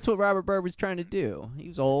 Maybe that's what Robert Byrd was trying to do. He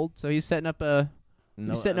was old, so he's setting up a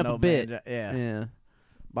a bit. Yeah. Yeah.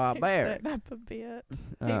 Bob He's Barrick. setting up a bit.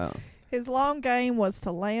 Oh. His long game was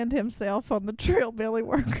to land himself on the Trillbilly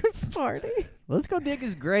Workers Party. Let's go dig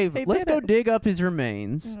his grave. He Let's did go it. dig up his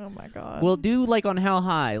remains. Oh, my God. We'll do like on How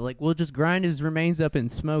High. Like we'll just grind his remains up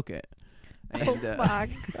and smoke it. Oh, And, my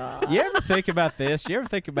God. You ever think about this? You ever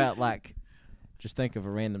think about, just think of a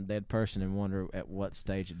random dead person and wonder at what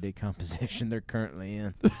stage of decomposition they're currently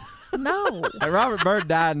in? No. Like Robert Byrd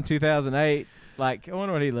died in 2008. I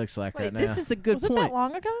wonder what he looks like Wait, right now. this is a good Was it point. that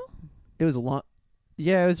long ago? It was a long.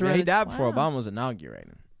 Yeah, it was Yeah, right. he died before Wow. Obama was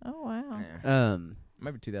inaugurated. Oh, wow. Yeah.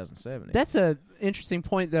 maybe 2007. That's a interesting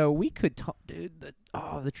point, though. We could talk, dude. The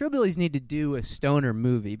Trillbillies need to do a stoner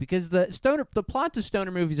movie because the plots of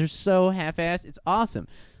stoner movies are so half-assed. It's awesome.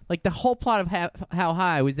 Like the whole plot of How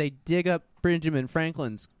High was they dig up Benjamin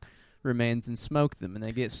Franklin's remains and smoke them, and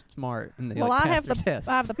they get smart and they pass their tests.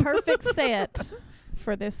 I have the perfect set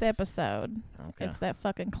for this episode. Okay. It's that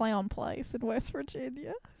fucking clown place in West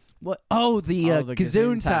Virginia. What? Oh, the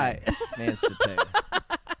Gesundheit Institute.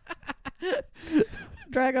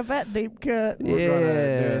 Drag up that deep cut. We're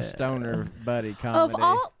gonna do a stoner buddy comedy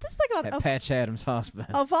Just think about at Patch Adams Hospital.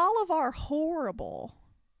 of all of our horrible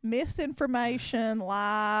misinformation,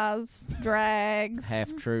 lies, drags,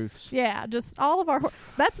 Half truths. yeah, just all of our.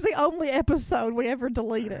 That's the only episode we ever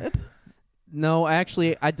deleted. No,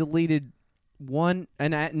 actually, I deleted one,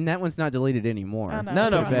 and that one's not deleted anymore. I know.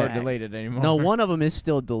 None of Come them back. are deleted anymore. No, one of them is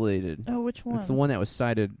still deleted. Oh, which one? It's the one that was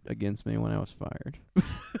cited against me when I was fired,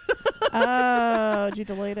 Oh, did you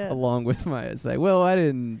delete it? along with my essay. Well, I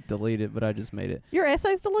didn't delete it, but I just made it. Your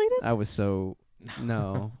essay's deleted? I was so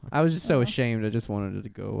no, I was just so Oh. ashamed. I just wanted it to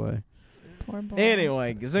go away. Poor boy.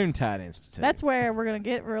 Anyway, Gesundheit Institute. That's where we're going to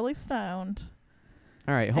get really stoned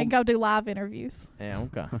All right, and go do live interviews. Yeah,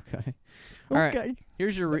 okay. Okay. All right. Okay.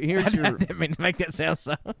 Here's your. I didn't mean to make that sound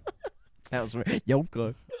so. That was weird.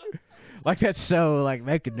 Yoka. Like that's so like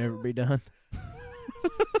that could never be done.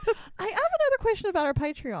 I have another question about our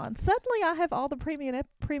Patreon. Suddenly, I have all the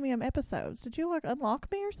premium episodes. Did you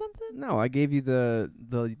unlock me or something? No, I gave you the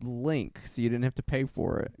link, so you didn't have to pay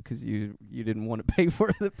for it because you didn't want to pay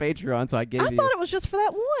for the Patreon. So I gave I you. thought it was just for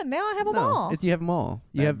that one. Now I have them all. You have them all.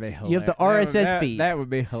 You have That'd be you have the hilarious. RSS feed. That would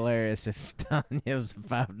be hilarious if Tanya was a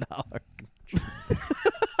 $5.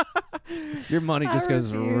 Your money I just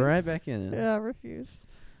goes refuse. right back in. Yeah, I refuse.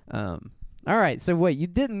 All right. So wait,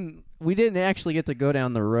 we didn't actually get to go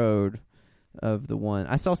down the road of the one.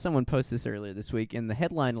 I saw someone post this earlier this week, and the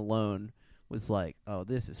headline alone was like, "Oh,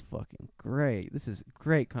 this is fucking great. This is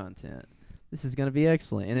great content. This is going to be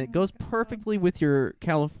excellent." And it goes perfectly with your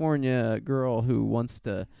California girl who wants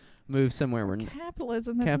to move somewhere where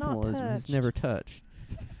Capitalism has capitalism not has touched. never touched.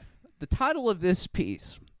 The title of this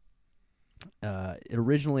piece, it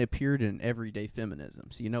originally appeared in Everyday Feminism,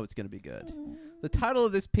 so you know it's going to be good. The title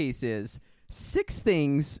of this piece is 6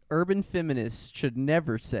 Things Urban Feminists Should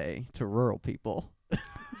Never Say to Rural People.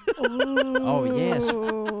 Oh, yes.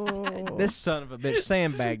 Ooh. This son of a bitch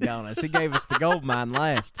sandbagged on us. He gave us the gold mine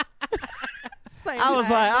last. Same I was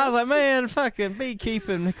thing. like, man, fucking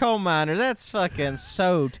beekeeping, coal miners. That's fucking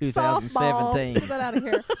so 2017. Softball. Get that out of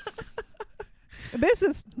here. This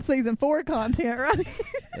is season 4 content, right?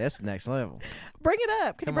 That's next level. Bring it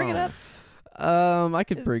up. Can Come you bring on. it up? I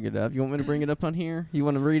could bring it up. You want me to bring it up on here? You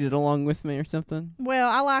want to read it along with me or something? Well,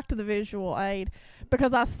 I liked the visual aid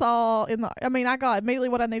because I saw I got immediately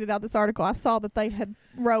what I needed out of this article. I saw that they had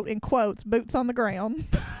wrote in quotes, boots on the ground.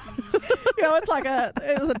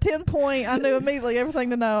 It was a 10-point. I knew immediately everything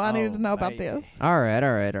to know. I needed to know about baby. this. All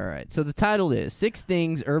right. So the title is 6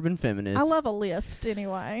 Things Urban Feminists. I love a list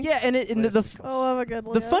anyway. Yeah, and I love a good the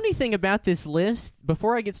list. funny thing about this list,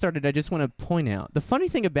 before I get started, I just want to point out, the funny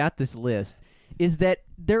thing about this list is that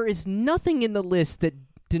there is nothing in the list that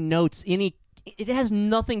denotes it has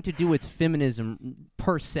nothing to do with feminism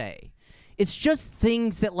per se. It's just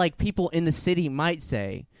things that like people in the city might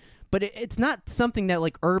say, but it's not something that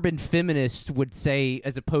like urban feminists would say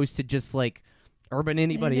as opposed to just like urban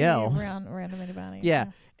anybody else. Random anybody.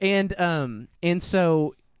 Yeah. And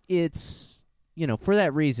so it's, for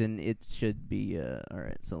that reason, it should be, all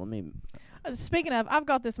right, so let me. Speaking of, I've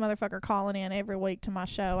got this motherfucker calling in every week to my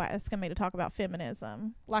show asking me to talk about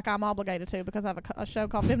feminism. Like I'm obligated to because I have a show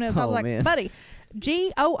called Feminism. I was like, man. buddy,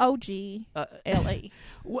 GOOGLE.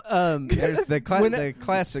 There's the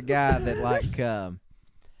classic guy that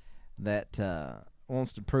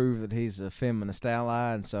wants to prove that he's a feminist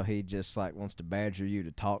ally, and so he just like wants to badger you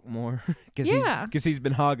to talk more because he's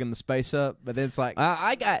been hogging the space up. But it's like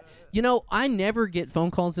I never get phone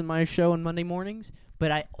calls in my show on Monday mornings, but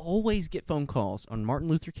I always get phone calls on Martin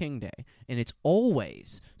Luther King Day, and it's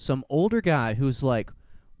always some older guy who's like,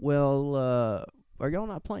 well, are y'all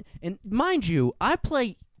not playing? And mind you, I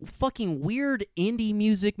play fucking weird indie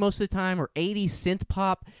music most of the time or 80s synth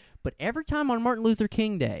pop, but every time on Martin Luther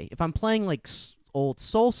King Day, if I'm playing like old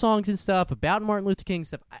soul songs and stuff about Martin Luther King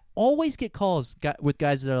stuff, I always get calls with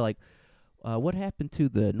guys that are like, what happened to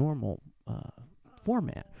the normal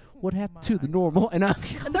format? What happened to the normal? And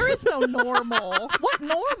There is no normal. What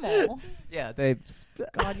normal? yeah, they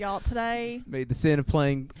God, y'all, today. made the sin of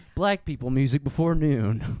playing black people music before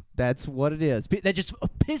noon. That's what it is. That just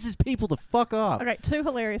pisses people the fuck off. Okay, 2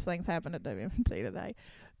 hilarious things happened at WMT today.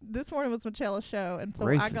 this morning was Michella's show, and so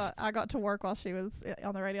Racist. I got to work while she was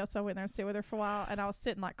on the radio, so I went there and stayed with her for a while, and I was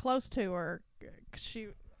sitting like close to her. 'Cause she,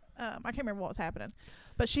 I can't remember what was happening,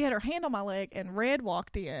 but she had her hand on my leg, and Red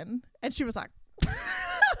walked in, and she was like,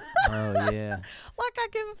 Oh yeah. like I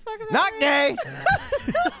give a fuck about Not Red. gay.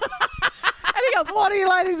 And he goes, "What are you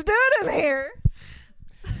ladies doing in here?"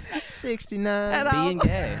 69. And I Being was-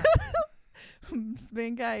 gay. It's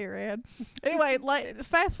being gay, Red. Anyway,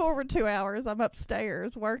 fast forward 2 hours. I'm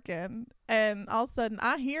upstairs working, and all of a sudden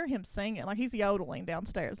I hear him singing, like he's yodeling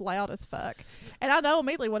downstairs, loud as fuck. And I know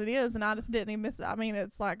immediately what it is, and I just didn't even miss it. I mean,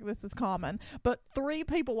 it's like this is common. But 3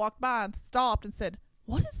 people walked by and stopped and said,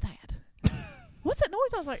 "What is that? What's that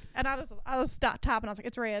noise?" I was like, and I was stopped typing. I was like,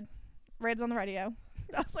 "It's Red. Red's on the radio."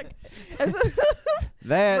 I was like,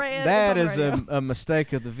 That Red is is on the radio. a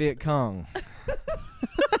mistake of the Viet Cong.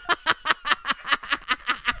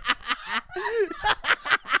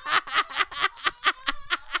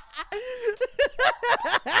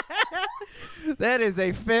 That is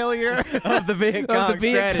a failure Of the Viet Cong of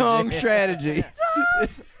the Viet Cong strategy.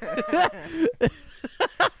 strategy.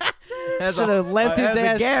 Has Should have left his has a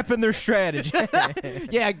ass. gap in their strategy.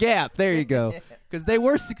 Yeah, gap. There you go. Because they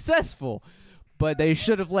were successful, but they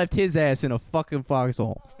should have left his ass in a fucking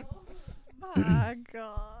foxhole. "My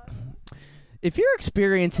God." If your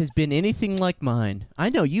experience has been anything like mine, I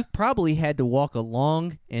know you've probably had to walk a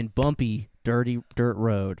long and bumpy, dirty dirt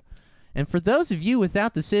road. And for those of you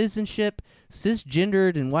without the citizenship,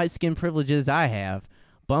 cisgendered, and white skin privileges I have,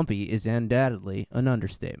 bumpy is undoubtedly an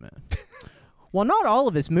understatement. While not all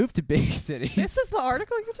of us moved to big cities, This is the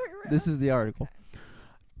article you're talking about? this is the article.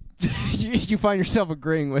 you find yourself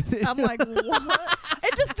agreeing with it. I'm like, what?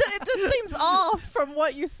 It just seems off from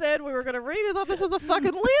what you said we were going to read. I thought this was a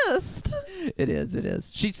fucking list. It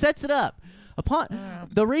is. She sets it up. Upon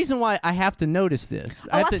the reason why I have to notice this.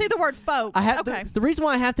 I see the word folks. I have okay. the reason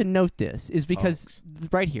why I have to note this is because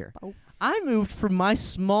right here, Folks. I moved from my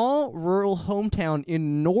small rural hometown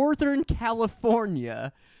in Northern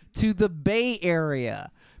California to the Bay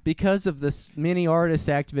Area because of the many artists,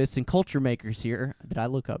 activists, and culture makers here that I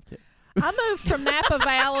look up to. I moved from Napa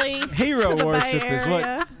Valley. Hero to the worship Bay is what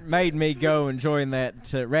Area. made me go and join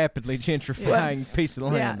that rapidly gentrifying piece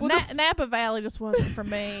of Yeah, land. Napa Valley just wasn't for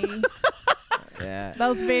me. Yeah.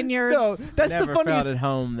 Those vineyards No, that's Never the felt funniest. at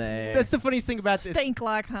home there. That's the funniest thing about this. stink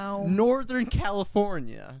like home. Northern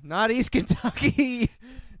California, not East Kentucky,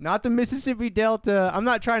 not the Mississippi Delta. I'm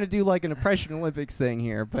not trying to do like an oppression Olympics thing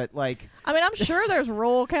here, but like, I mean, I'm sure there's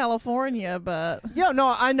rural California, but yeah,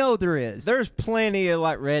 no, I know there is. There's plenty of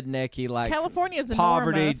like rednecky, like California's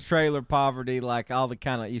poverty, enormous. trailer poverty, like all the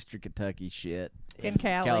kind of Eastern Kentucky shit In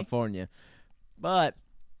Cali. California. But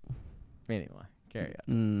anyway, carry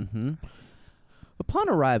on. Mm-hmm. Upon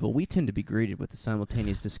arrival, we tend to be greeted with the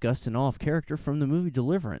simultaneous disgust and awe of character from the movie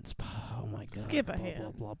Deliverance. Oh my god! Skip Blah, ahead.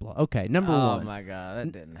 Blah blah blah. Okay, number Oh one. my god,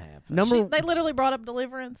 that didn't happen. Number They literally brought up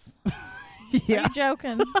Deliverance. yeah. Are you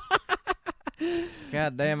joking?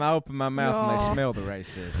 God damn, I open my mouth and Oh. they smell the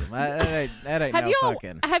racism. That ain't Have no you all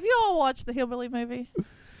fucking. have you all watched the Hillbilly movie?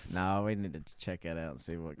 No, we need to check that out and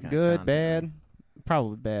see what kind Good, of bad,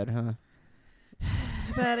 probably bad, huh?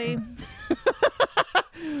 Buddy.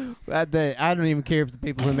 I don't even care if the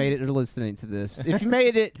people who made it are listening to this. If you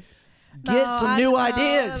made it, get No, some new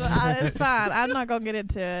ideas. It's fine. I'm not gonna get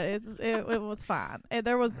into it. It was fine. And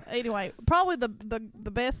there was anyway. Probably the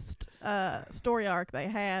best story arc they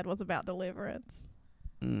had was about Deliverance.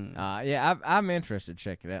 Mm. Yeah, I'm interested to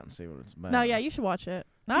check it out and see what it's about. No, yeah, you should watch it.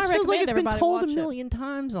 This I feels recommend like it's been everybody told a watch million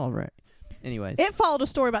times already. Anyways, it. It followed a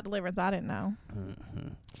story about Deliverance. I didn't know.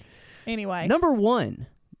 Mhm. Anyway, Number one.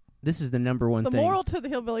 This is the number one the thing. moral to the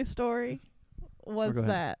Hillbilly story was Go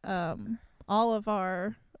ahead. that all of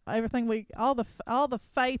our all the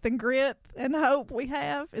faith and grit and hope we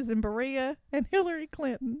have is in Berea and Hillary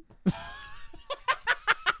Clinton.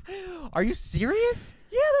 Are you serious?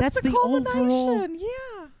 Yeah, that's That's the the overall- culmination.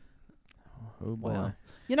 Yeah. Oh boy. Wow.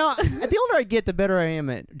 You know, the older I get, the better I am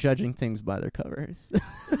at judging things by their covers.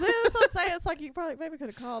 That's what I'm saying. It's like you probably maybe could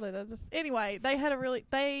have called it. Anyway, they had a really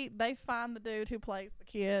they find the dude who plays the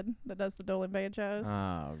kid that does the dueling banjos,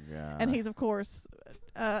 Oh god. and he's of course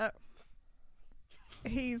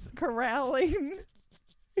he's corralling.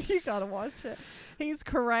 You gotta watch it. He's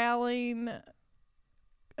corralling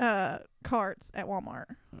carts at Walmart.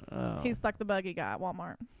 Oh, He's like the buggy guy at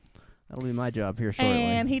Walmart, that'll be my job here shortly.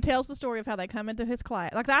 and he tells the story of how they come into his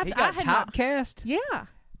class. Like I he got had not- typecast. yeah.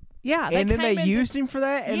 Yeah, and then they came into- used him for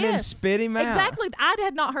that, and then Yes. spit him out. Exactly. I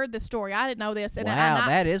had not heard this story. I didn't know this. And Wow, I,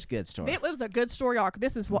 that is a good story. it was a good story arc.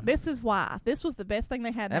 This is what. This is why. This was the best thing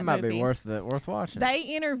they had. In That might movie. be worth watching. They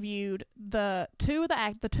interviewed the two of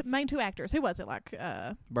the main two actors. Who was it? Like,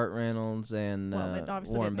 Burt Reynolds and well, they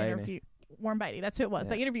obviously Warren didn't Beatty. interview Warren Beatty. That's who it was. Yeah.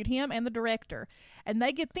 They interviewed him and the director, and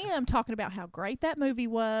they get them talking about how great that movie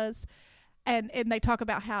was. And they talk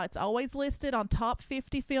about how it's always listed on top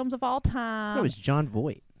 50 films of all time. It was John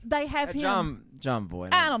Voight. They have him. John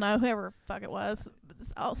Voight. I don't know, whoever the fuck it was.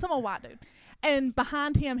 Some old white dude. And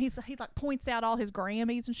behind him, he like points out all his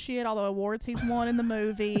Grammys and shit, all the awards he's won in the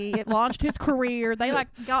movie. It launched his career. They like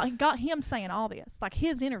got him saying all this, like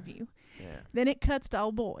his interview. Yeah. Then it cuts to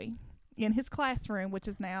old boy in his classroom, which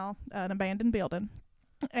is now an abandoned building.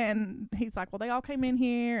 And he's like, well, they all came in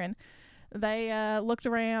here and they looked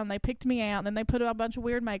around, they picked me out, and then they put a bunch of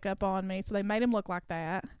weird makeup on me, so they made him look like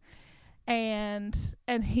that. And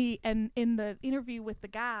in the interview with the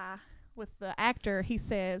guy, with the actor, he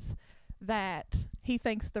says that he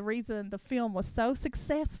thinks the reason the film was so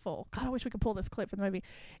successful, God, I wish we could pull this clip from the movie,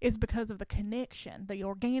 is because of the connection, the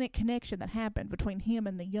organic connection that happened between him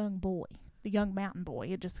and the young boy, the young mountain boy.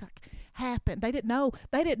 It just like happened. They didn't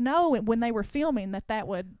know when they were filming that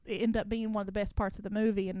would end up being one of the best parts of the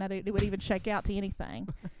movie, and that it would even shake out to anything.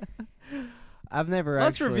 I've never.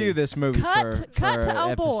 Let's actually, review this movie Cut for to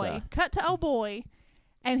old episode. boy. Cut to old boy,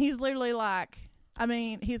 and he's literally like,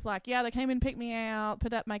 he's like, yeah, they came in and picked me out,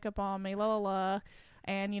 put that makeup on me, la la la,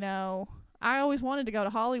 and I always wanted to go to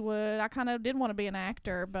Hollywood. I kind of did want to be an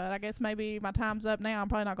actor, but I guess maybe my time's up now. I'm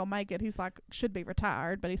probably not gonna make it. He's like, should be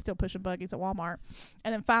retired, but he's still pushing buggies at Walmart.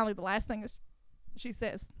 And then finally, the last thing is, she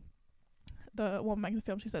says, the woman making the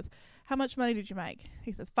film, she says, how much money did you make?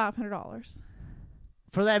 He says $500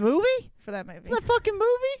 for that movie. for that movie. For that fucking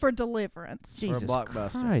movie. For Deliverance. Jesus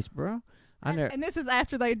blockbuster. Christ, bro. I never. And this is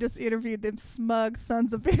after they just interviewed them smug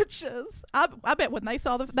sons of bitches. I bet when they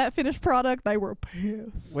saw that finished product, they were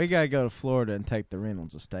pissed. We gotta go to Florida and take the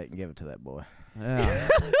Reynolds estate and give it to that boy. Yeah.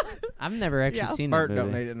 I've never actually Yeah. seen Bert that don't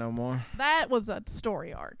movie. need it no more. That was a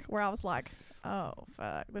story arc where I was like, oh,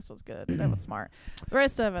 fuck, this was good. That was smart. The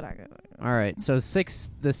rest of it, All right, so the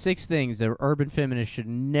six things that urban feminists should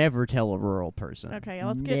never tell a rural person. Okay,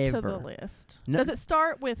 let's get to the Never. list. No- Does it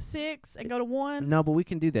start with 6 and go to 1? No, but we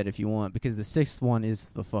can do that if you want, because the sixth one is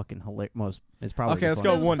the fucking most. It's probably Okay, the let's go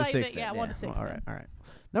funniest. 1 to Save 6. it, yeah, then, 1 to 6. All right, all right.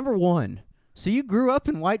 Number 1. So you grew up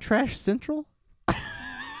in White Trash Central?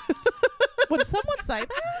 Would someone say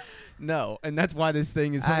that? No, and that's why this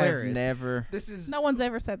thing is I've hilarious. never. This is No one's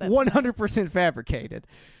ever said that. to me. 100% fabricated.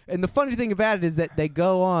 And the funny thing about it is that they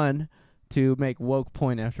go on to make woke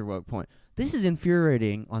point after woke point. This is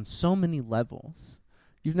infuriating on so many levels.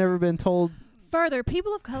 You've never been told. Further,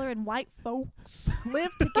 people of color and white folks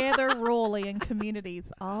live together rurally in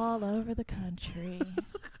communities all over the country.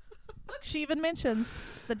 Look, she even mentions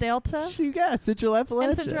the Delta You got Central and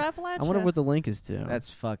Appalachia. Central Appalachia. I wonder what the link is to. That's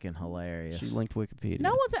fucking hilarious. She linked Wikipedia. No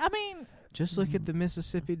one's. I mean, Just look at the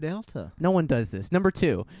Mississippi Delta. No one does this. Number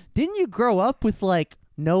 2. Didn't you grow up with like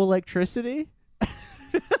no electricity? I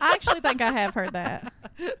actually think I have heard that.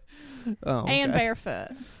 Oh, And okay. barefoot.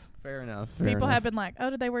 Fair enough. People have been like, "Oh,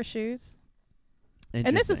 did they wear shoes?"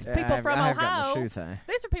 and this is Interesting. people from I have gotten Ohio. the shoe thing.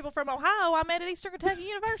 These are people from Ohio I met at Eastern Kentucky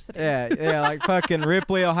University. Yeah, like fucking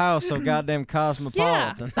Ripley, Ohio, so goddamn Yeah.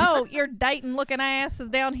 cosmopolitan. Oh, your Dayton looking ass is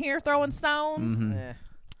down here throwing stones. Mhm.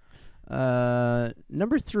 Yeah.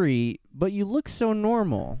 Number 3, but you look so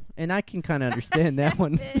normal, and I can kind of understand that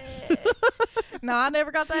one. No, I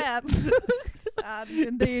never got that.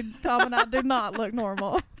 Indeed, Tom and I do not look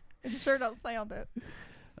normal. You sure don't sound it.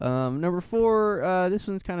 Number 4, this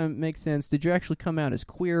one's kind of makes sense. Did you actually come out as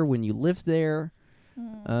queer when you lived there?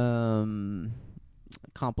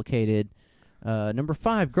 Complicated. Number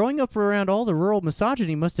 5, growing up around all the rural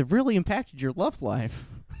misogyny must have really impacted your love life.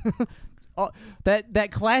 That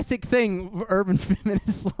classic thing urban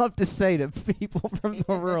feminists love to say to people from the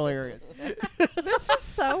rural areas. This is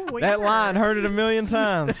so weird. That line, heard it a million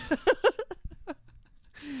times.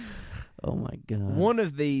 Oh my god. One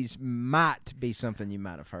of these might be something you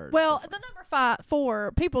might have heard. Well, the number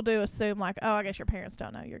 4, people do assume like, oh, I guess your parents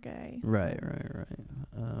don't know you're gay. Right.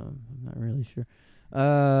 I'm not really sure.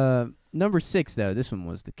 Number 6, though, this one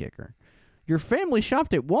was the kicker. Your family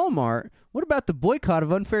shopped at Walmart. What about the boycott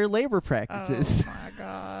of unfair labor practices? Oh my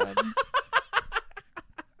god.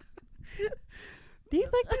 Do you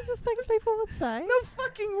think these are things people would say? No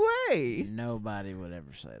fucking way. Nobody would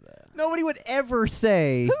ever say that. Nobody would ever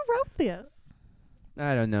say. Who wrote this?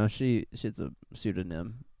 I don't know. She's a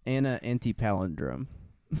pseudonym. Anna Antipalindrome.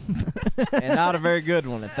 And not a very good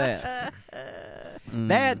one at that.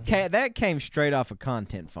 That came straight off a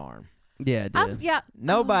content farm. Yeah, it did.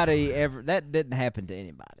 Nobody ever. That didn't happen to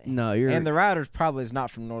anybody. No, you're. And the writers probably is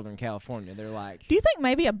not from Northern California. They're like, Do you think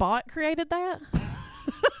maybe a bot created that?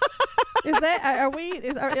 Is that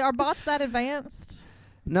are bots that advanced?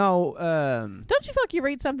 No. Don't you feel like you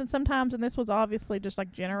read something sometimes and this was obviously just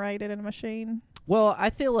like generated in a machine? Well,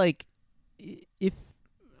 I feel like if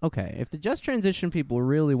the Just Transition people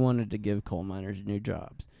really wanted to give coal miners new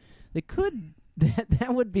jobs, they could.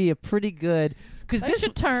 That would be a pretty good, because They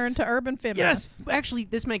should turn to urban feminists. Yes, actually,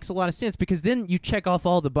 this makes a lot of sense, because then you check off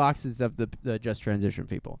all the boxes of the Just Transition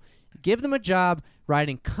people. Give them a job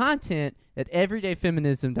writing content at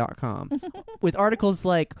everydayfeminism.com with articles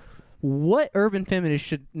like what urban feminists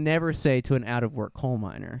should never say to an out-of-work coal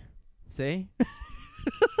miner. See?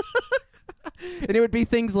 And it would be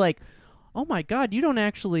things like, oh my God, you don't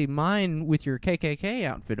actually mine with your KKK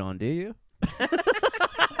outfit on, do you?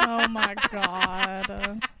 Oh my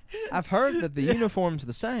God. I've heard that the uniform's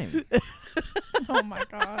the same. Oh my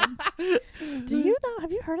God. Do you know?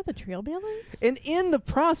 Have you heard of the Trillbillies? And in the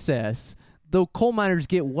process, the coal miners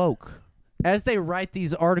get woke. As they write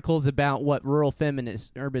these articles about what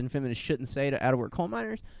urban feminists shouldn't say to out-of-work coal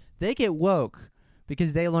miners, they get woke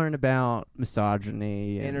because they learn about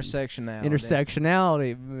misogyny and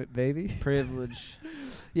intersectionality, baby. Privilege.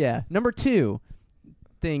 Yeah. Number 2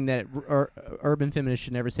 thing that urban feminists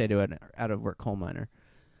should never say to an out-of-work coal miner.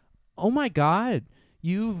 Oh my God,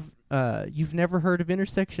 you've never heard of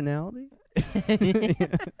intersectionality?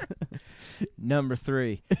 Number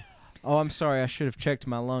 3. Oh, I'm sorry. I should have checked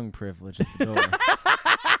my lung privilege at the door.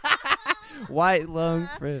 White lung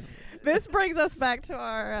privilege. This brings us back to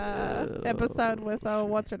our episode with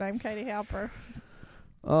what's her name, Katie Halper.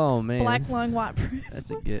 Oh man, Black lung, white privilege.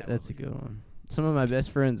 That's a good one. Some of my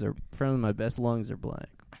best friends of my best lungs are black.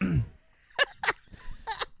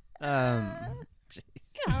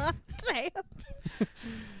 God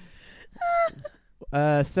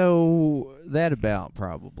damn. So that about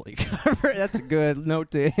probably cover. That's a good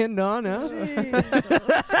note to end on, huh?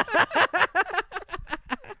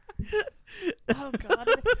 Oh God!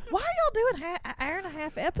 Why are y'all doing hour and a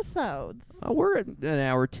half episodes? Oh, we're at an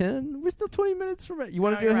hour 10. We're still 20 minutes from it. You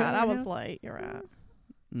want to do it? Right. I was late. You're right.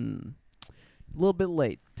 A little bit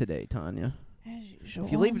late today, Tanya. As usual.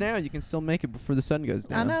 If you leave now, you can still make it before the sun goes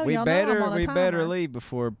down. I know. We y'all know I'm on a better timer. leave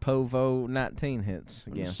before Povo 19 hits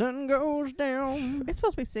When the again. sun goes down. It's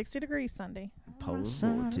supposed to be 60 degrees Sunday. Polar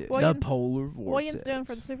Son. vortex. William- The polar vortex. Williams doing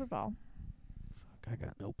for the Super Bowl. I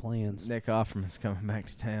got no plans. Nick Offerman's coming back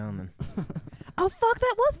to town, and Oh fuck!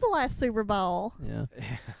 That was the last Super Bowl. Yeah.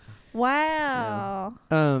 Wow.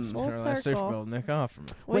 it's Full our last Super circle. Bowl. Nick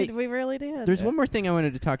Offerman. Wait, we really did. There's one more thing I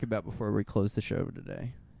wanted to talk about before we close the show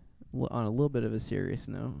today. On a little bit of a serious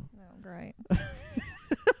note. Oh, great.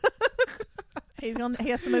 He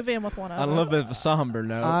has to move in with one of us. On a little bit of a somber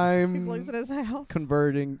note. He's losing his house.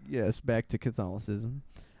 Converting, yes, back to Catholicism.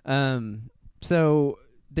 So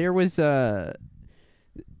there was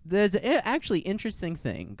there's actually interesting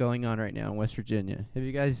thing going on right now in West Virginia. Have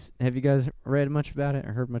you guys read much about it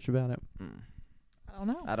or heard much about it? I don't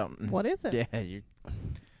know. I don't. What is it? Yeah, you're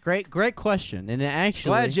Great question. And actually,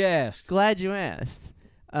 glad you asked. Glad you asked.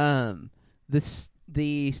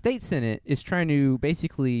 The state Senate is trying to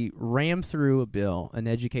basically ram through a bill, an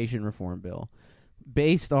education reform bill,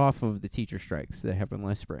 based off of the teacher strikes that happened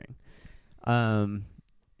last spring.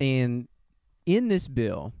 And in this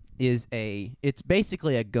bill it's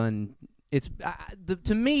basically a gun. It's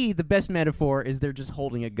to me the best metaphor is they're just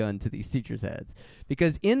holding a gun to these teachers' heads,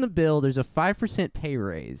 because in the bill there's a 5% pay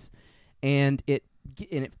raise, and it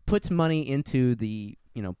puts money into the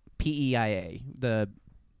PEIA, the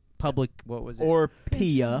public, what was it? Or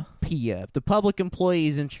PIA. PIA, the Public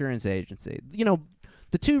Employees Insurance Agency.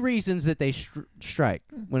 The two reasons that they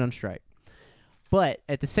went on strike. But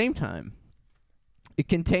at the same time, it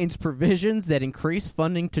contains provisions that increase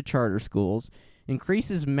funding to charter schools,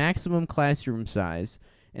 increases maximum classroom size,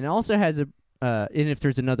 and also has and if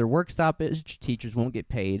there's another work stoppage, teachers won't get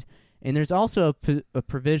paid. And there's also a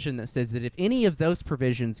provision that says that if any of those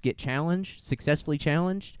provisions get successfully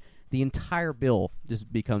challenged, the entire bill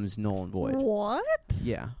just becomes null and void. What?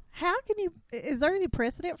 Yeah. How can you? Is there any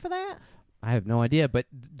precedent for that I have no idea, but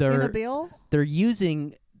in a bill they're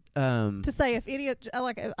using to say if any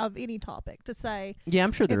of any topic to say yeah,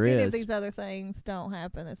 I'm sure there if any is. of these other things don't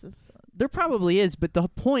happen, this is There probably is, but the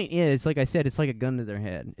point is, like I said, it's like a gun to their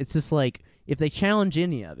head. It's just like if they challenge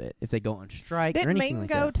any of it, if they go on strike or didn't anything like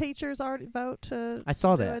Mingo that. teachers already vote to I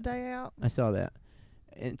saw do that. a day out? I saw that.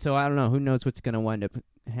 And so I don't know. Who knows what's going to wind up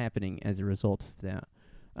happening as a result of that.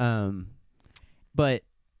 But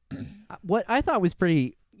what I thought was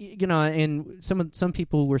pretty you know, and some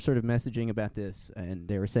people were sort of messaging about this, and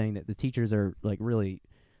they were saying that the teachers are like really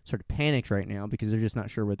sort of panicked right now because they're just not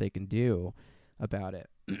sure what they can do about it.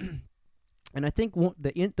 And I think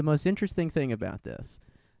the most interesting thing about this,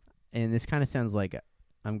 and this kind of sounds like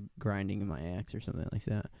I'm grinding in my axe or something like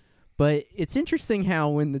that, but it's interesting how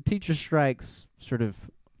when the teacher strikes sort of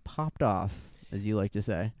popped off, as you like to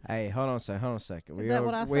say. Hey, hold on a second. Is that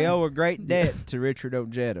what I We said? owe a great debt to Richard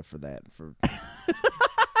Ojeda for that.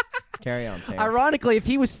 Carry on, Terrence. Ironically, if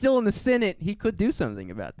he was still in the Senate, he could do something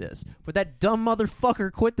about this. But that dumb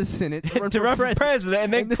motherfucker quit the Senate to run for president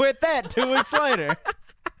and then quit that 2 weeks later.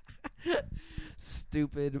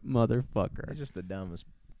 Stupid motherfucker. He's just the dumbest.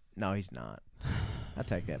 No, he's not. I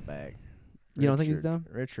take that back. You don't think he's dumb?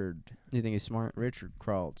 Richard You think he's smart?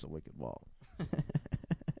 Crawled's a wicked wall.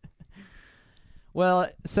 Well,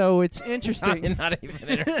 so it's interesting. Not even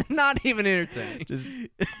entertaining. Not even entertaining. Just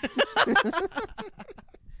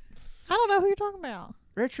I don't know who you're talking about.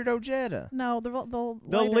 Richard Ojeda. No, the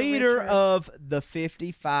The leader Richard. of the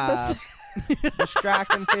 55. The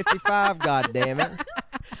striking 55, goddammit.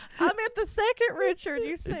 I meant the second Richard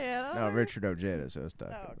you said. No, Richard Ojeda is who I was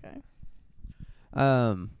talking Oh, about.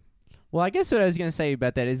 okay. Well, I guess what I was going to say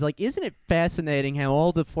about that is, like, isn't it fascinating how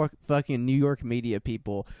all the fucking New York media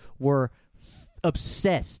people were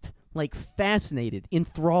obsessed, like fascinated,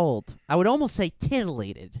 enthralled, I would almost say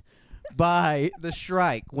titillated by the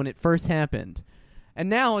strike when it first happened. And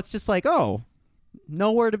now it's just like, oh,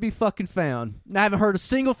 nowhere to be fucking found. And I haven't heard a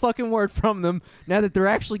single fucking word from them now that they're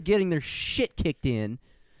actually getting their shit kicked in.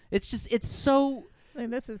 It's just, it's so... I mean,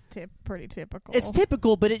 this is pretty typical. It's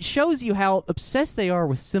typical, but it shows you how obsessed they are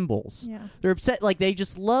with symbols. Yeah. They're upset, like they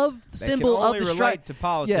just love the They symbol can only of the relate strike. to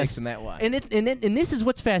politics Yes. in that way. And this is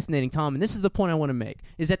what's fascinating, Tom, and this is the point I want to make,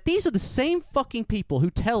 is that these are the same fucking people who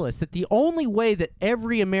tell us that the only way that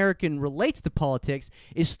every American relates to politics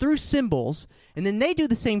is through symbols, and then they do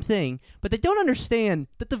the same thing, but they don't understand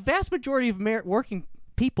that the vast majority of working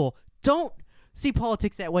people don't see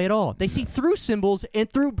politics that way at all. They see through symbols and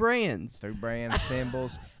through brands. Through brands,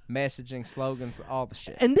 symbols, messaging, slogans, all the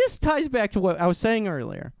shit. And this ties back to what I was saying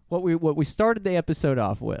earlier, what we started the episode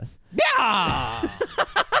off with. Yeah!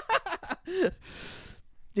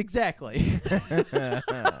 Exactly.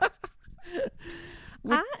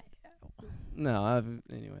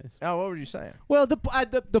 Anyways. Oh, what were you saying? Well,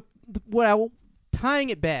 tying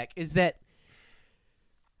it back is that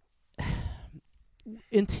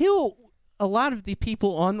until a lot of the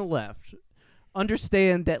people on the left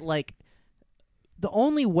understand that, like, the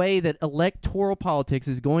only way that electoral politics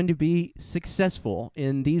is going to be successful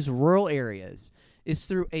in these rural areas is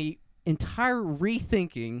through a entire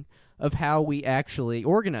rethinking of how we actually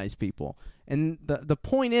organize people. And the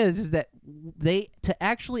point is that to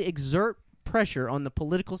actually exert pressure on the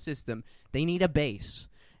political system, they need a base,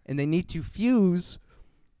 and they need to fuse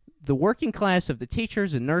the working class of the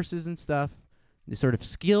teachers and nurses and stuff, the sort of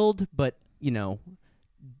skilled but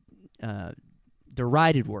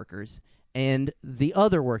derided workers, and the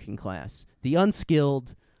other working class, the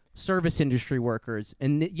unskilled service industry workers,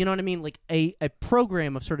 and you know what I mean, like a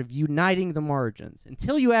program of sort of uniting the margins.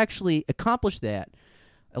 Until you actually accomplish that,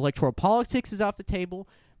 electoral politics is off the table,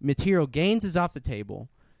 material gains is off the table,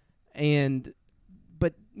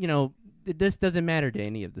 but this doesn't matter to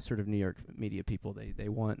any of the sort of New York media people. They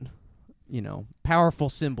want powerful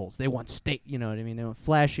symbols. They want state. You know what I mean? They want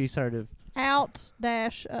flashy sort of Out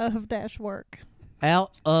of work.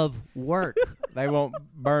 out of work. They want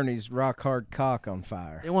Bernie's rock hard cock on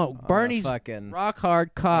fire. They want On a Bernie's fucking rock hard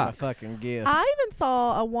on a cock. fucking gift. I even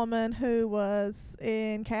saw a woman who was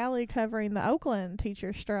in Cali covering the Oakland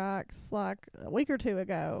teacher strikes like a week or two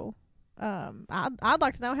ago. I'd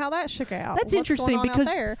like to know how that shook out. That's What's interesting going on out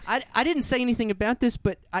because there? I didn't say anything about this,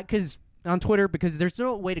 but on Twitter, because there's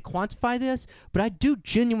no way to quantify this, but I do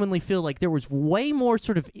genuinely feel like there was way more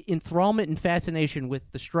sort of enthrallment and fascination with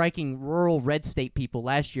the striking rural red state people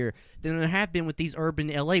last year than there have been with these urban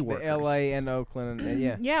LA the workers. L.A. and Oakland, and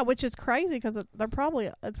yeah. Yeah, which is crazy because it's probably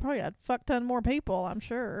a fuck ton more people. I'm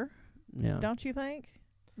sure. Yeah. Don't you think?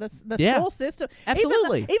 The Yeah. school system,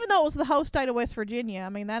 Absolutely. Even though it was the whole state of West Virginia, I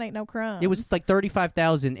mean that ain't no crumbs. It was like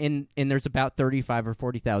 35,000, and there's about 35 or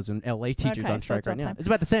 40,000 LA teachers Okay, on so strike it's right about now. the same. It's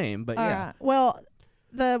about the same, but All yeah. right. Well,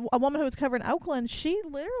 a woman who was covering Oakland, she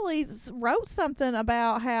literally wrote something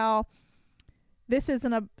about how this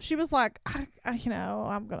isn't she was like, I'm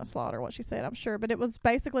going to slaughter what she said, I'm sure, but it was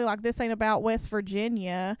basically like, this ain't about West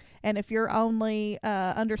Virginia, and if your only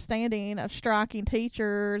understanding of striking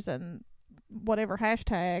teachers and whatever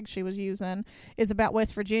hashtag she was using is about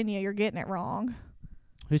West Virginia, you're getting it wrong.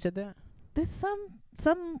 Who said that? This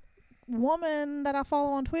some woman that I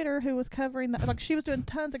follow on Twitter who was covering that. Like, she was doing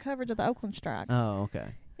tons of coverage of the Oakland strikes. Oh, okay.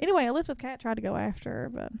 Anyway, Elizabeth Catt tried to go after her,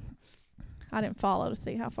 but I didn't follow to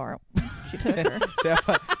see how far she took her.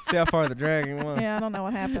 see how far the dragon was. Yeah, I don't know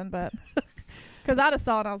what happened, but because I just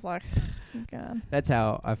saw it, I was like, God. That's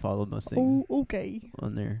how I follow most things Oh, okay.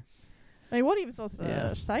 on there. I mean, what are you supposed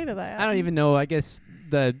to say to that? I don't even know. I guess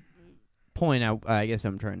the point I guess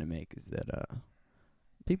I'm trying to make is that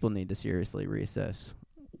people need to seriously reassess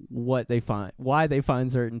what they find, why they find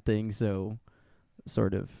certain things so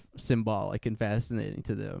sort of symbolic and fascinating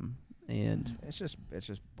to them. And It's just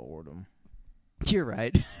boredom. you're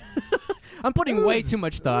right. I'm putting way too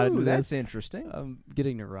much thought into That's this. interesting. I'm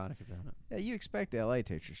getting neurotic about it. Yeah, you expect LA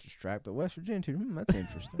teachers to strike, but West Virginia teachers, that's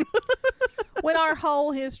interesting. When our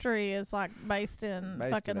whole history is like based in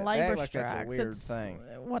Based fucking in it. labor Act like strikes, that's a weird it's thing.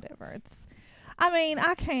 whatever. It's. I mean,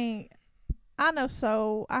 I can't. I have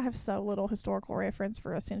so little historical reference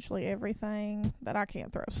for essentially everything that I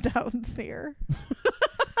can't throw stones here.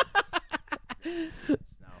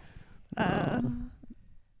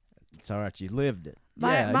 It's all right. You lived it.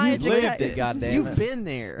 My you've lived it. Goddamn You've it. been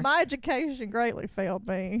there. My education greatly failed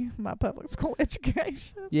me. My public school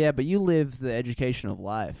education. Yeah, but you lived the education of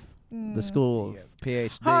life, the school of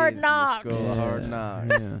PhD. Hard from knocks. The school of hard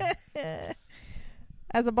knocks. Yeah.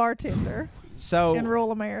 As a bartender So in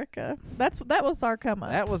rural America, that was our come up.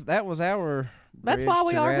 that was our. That's bridge why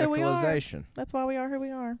we to are who we are. radicalization. That's why we are who we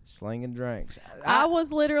are. Slinging drinks. I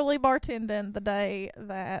was literally bartending the day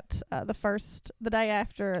that the day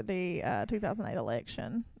after the 2008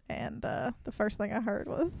 election, and the first thing I heard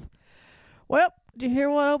was, "Well, did you hear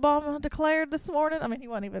what Obama declared this morning?" I mean, he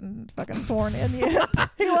wasn't even fucking sworn in yet.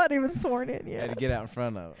 He wasn't even sworn in had yet. to get out in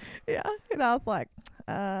front of it. Yeah, and I was like,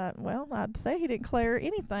 well, I'd say he didn't declare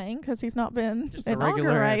anything because he's not been Just a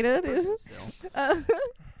regular inaugurated. person still.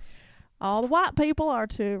 All the white people are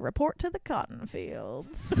to report to the cotton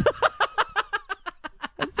fields.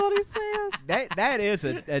 That's what he said. That is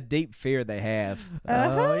a deep fear they have.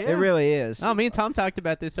 Uh-huh. It really is. Oh, me and Tom talked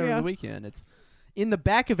about this over Yeah. the weekend. It's in the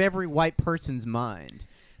back of every white person's mind.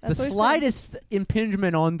 That's the what he said. slightest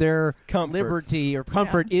impingement on their Comfort. liberty or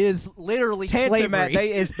comfort is literally Tantamount,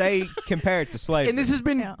 slavery. they compare it to slavery. And this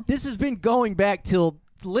has been going back till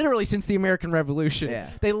literally since the American Revolution. Yeah.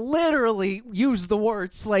 They literally use the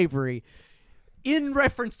word slavery in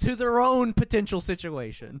reference to their own potential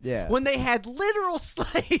situation. Yeah. When they had literal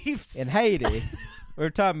slaves. in Haiti, we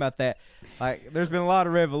were talking about that. Like, there's been a lot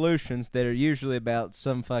of revolutions that are usually about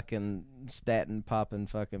some fucking statin popping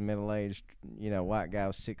fucking middle aged, white guy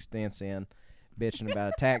with 6 stents in, bitching about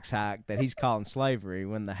a tax hike that he's calling slavery.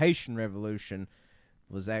 When the Haitian Revolution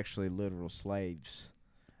was actually literal slaves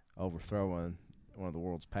overthrowing one of the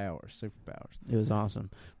world's superpowers. It was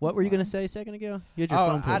awesome. What were you going to say a second ago? You had your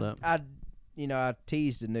phone pulled up. I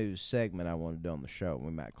teased a new segment I wanted to do on the show.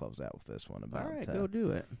 We might close out with this one about. All right, go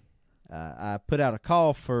do it. I put out a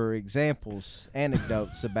call for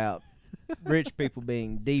anecdotes about rich people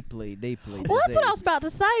being deeply, deeply Well, that's what I was diseased. about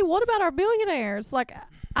to say. What about our billionaires? Like,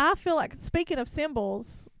 I feel like, speaking of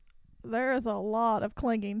symbols, there is a lot of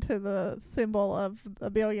clinging to the symbol of a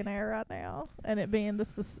billionaire right now, and it being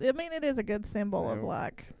it is a good symbol of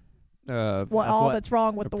like all that's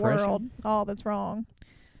wrong with Oppression? the world, all that's wrong.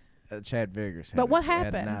 Chad Vigors. But what had a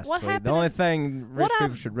happened? nice What tweet. happened The only in- thing rich what people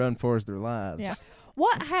I've- should run for is their lives. Yeah.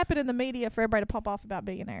 What happened in the media for everybody to pop off about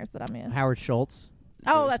billionaires that I missed? Howard Schultz.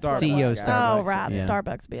 Oh, The that's what it CEO was. Starbucks. Oh, right, Yeah.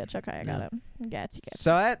 Starbucks bitch. Okay, I got Yeah. it. Gotcha.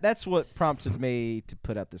 So that's what prompted me to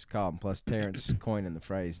put out this column. Plus, Terrence coining the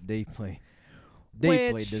phrase "deeply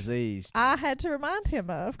Which diseased." I had to remind him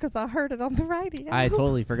of because I heard it on the radio. I had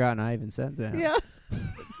totally forgotten I even said that. Yeah.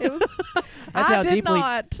 It was. That's I how did deeply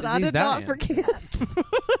not. I diseased did I not am. forget.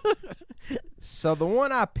 So the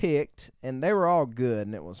one I picked, and they were all good,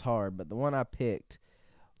 and it was hard, but the one I picked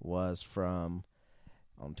was from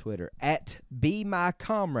on Twitter at Be My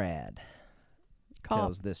Comrade.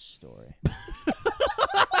 Tells this story.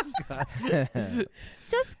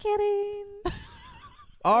 Just kidding.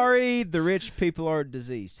 Ari, the rich people are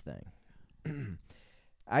diseased thing.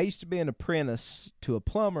 I used to be an apprentice to a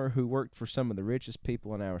plumber who worked for some of the richest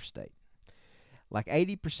people in our state. Like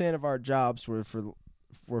 80% of our jobs were for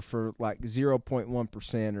like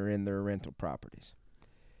 0.1% are in their rental properties.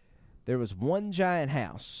 There was one giant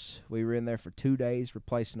house. We were in there for 2 days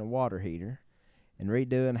replacing a water heater and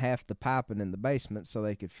redoing half the piping in the basement so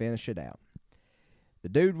they could finish it out. The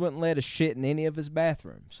dude wouldn't let us shit in any of his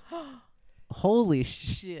bathrooms. Holy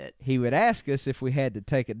shit. He would ask us if we had to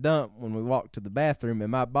take a dump when we walked to the bathroom,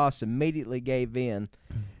 and my boss immediately gave in.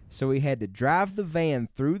 So we had to drive the van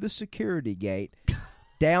through the security gate,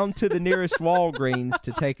 down to the nearest Walgreens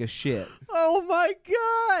to take a shit. Oh my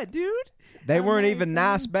god, dude! They weren't even Amazing.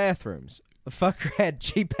 nice bathrooms. The fucker had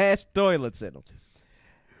cheap-ass toilets in them.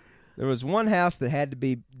 There was one house that had to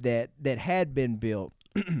be that had been built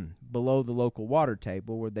below the local water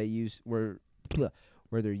table where there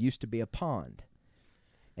used to be a pond.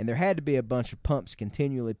 And there had to be a bunch of pumps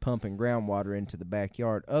continually pumping groundwater into the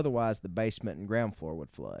backyard, otherwise the basement and ground floor would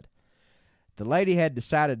flood. The lady had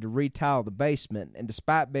decided to retile the basement, and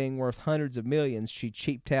despite being worth hundreds of millions, she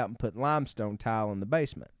cheaped out and put limestone tile in the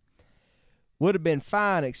basement. Would have been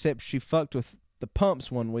fine, except she fucked with the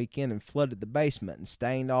pumps one weekend and flooded the basement and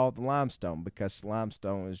stained all the limestone because the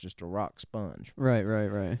limestone is just a rock sponge. Right.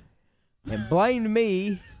 And blamed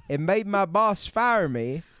me and made my boss fire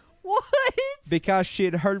me What? because she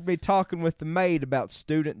had heard me talking with the maid about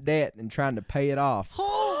student debt and trying to pay it off.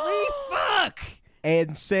 Holy fuck!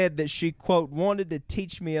 And said that she, quote, wanted to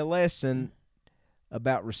teach me a lesson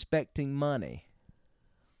about respecting money.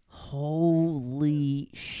 Holy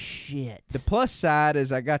shit! The plus side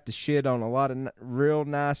is I got to shit on a lot of real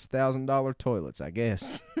nice $1,000 toilets, I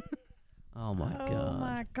guess. Oh my god! Oh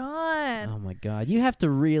my god! Oh my god! You have to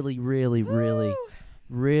really,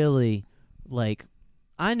 like.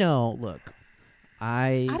 I know. Look,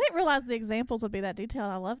 I didn't realize the examples would be that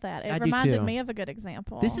detailed. I love that. It I do reminded too. me of a good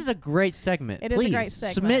example. This is a great segment. It is a Please great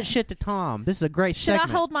segment. submit shit to Tom. This is a great Should segment.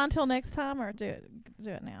 I hold mine till next time or do it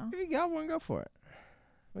now? If you got one, go for it.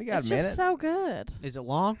 We got It's a minute. just so good. Is it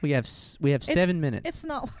long? We have 7 minutes. It's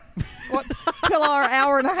not what till our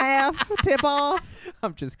hour and a half tip off.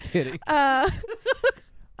 I'm just kidding.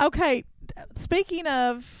 Okay. Speaking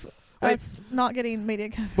of Wait. us not getting media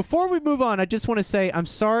coverage. Before we move on, I just want to say I'm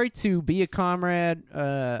sorry to be a comrade.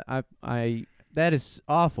 I that is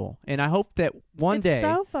awful, and I hope that one It's day.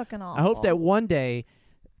 so fucking awful. I hope that one day,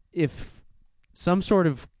 if some sort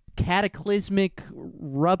of cataclysmic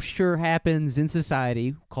rupture happens in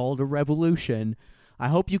society called a revolution, I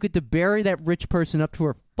hope you get to bury that rich person up to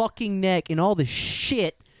her fucking neck in all the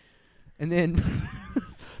shit, and then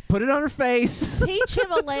put it on her face. teach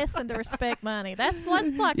him a lesson to respect money. That's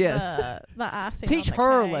like Yes. the icing. Teach on the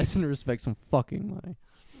her a cake. lesson to respect some fucking money.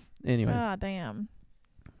 Anyways, God damn.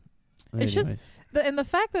 It's just- anyways. And the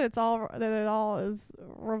fact that it all is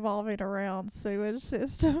revolving around sewage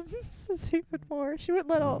systems is even more. She would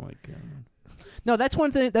let Oh all. my god. No, that's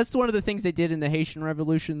one thing. That's one of the things they did in the Haitian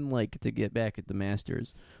Revolution, like to get back at the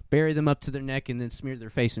masters. Bury them up to their neck and then smear their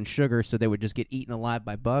face in sugar, so they would just get eaten alive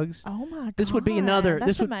by bugs. Oh my god. This would be another- That's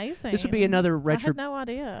this would- amazing. This would be another I retro. had no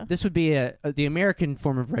idea. This would be the American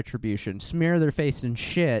form of retribution. Smear their face in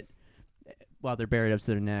shit while they're buried up to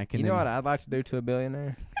their neck. And You know then- what I'd like to do to a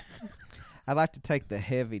billionaire? I'd like to take the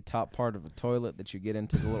heavy top part of a toilet that you get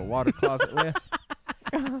into the little water closet with.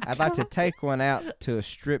 I'd like to take one out to a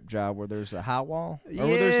strip job where there's a high wall, or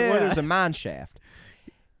where there's a mine shaft.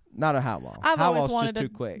 Not a high wall. I've High always wall's wanted just too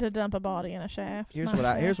quick. to dump a body in a shaft. Here's what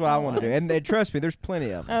I want to do, and trust me, there's plenty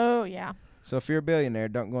of them. Oh yeah. So if you're a billionaire,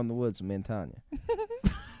 don't go in the woods with me and Tanya.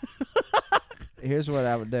 Here's what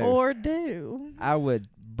I would do. Or do. I would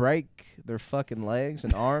break their fucking legs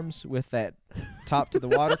and arms with that top to the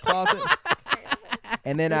water closet.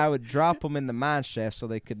 And then I would drop them in the mine shaft so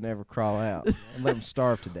they could never crawl out and let them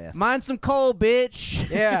starve to death. Mine some coal, bitch.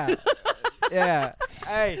 Yeah. Yeah.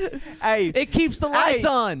 Hey. It keeps the lights Hey,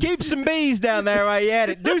 on. Keep some bees down there while you're at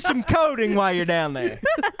it. Do some coding while you're down there.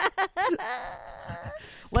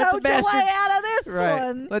 Let the Code your way bastards. out of this Right.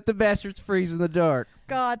 one. Let the bastards freeze in the dark.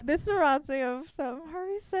 God, this reminds me of something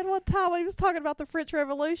Harvey said one time when he was talking about the French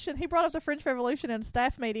Revolution. He brought up the French Revolution in a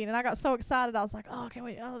staff meeting, and I got so excited. I was like, oh, okay,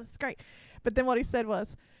 wait, oh, this is great. But then what he said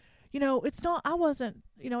was, it's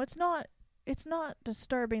not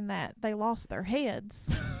disturbing that they lost their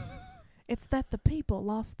heads. It's that the people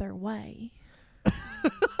lost their way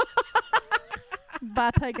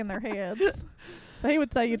by taking their heads. So he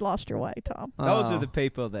would say you'd lost your way, Tom. Those Oh. are the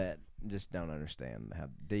people that just don't understand how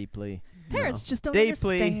deeply Parents just don't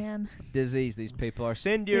Deeply understand. diseased these people are.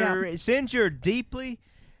 Send your deeply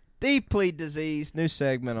diseased new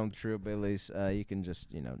segment on the Trillbillies. You can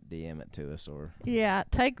just DM it to us or Yeah,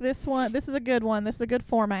 take this one. This is a good one. This is a good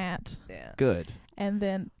format. Good. And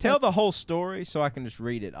then tell the whole story so I can just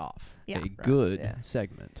read it off. Yeah. A good Yeah.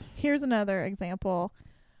 segment. Here's another example.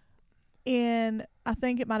 In, I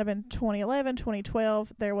think it might have been 2011,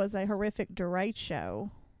 2012, there was a horrific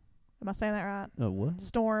derecho. Am I saying that right? A what?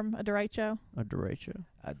 Storm, a derecho. A derecho.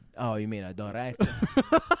 You mean a dorate?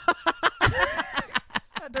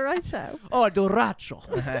 A derecho. Oh, a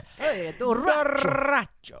doracho. Hey, a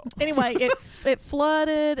doracho. Anyway, it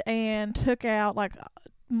flooded and took out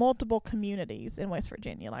multiple communities in West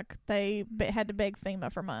Virginia. Like they had to beg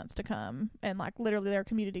FEMA for months to come, and like literally there are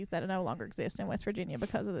communities that no longer exist in West Virginia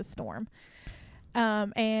because of this storm.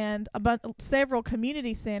 And several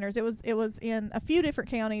community centers. It was in a few different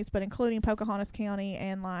counties, but including Pocahontas County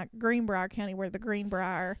and like Greenbrier County, where the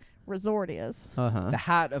Greenbrier Resort is. The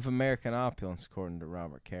height of American opulence, according to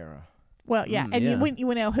Robert Caro. Well, yeah, and yeah.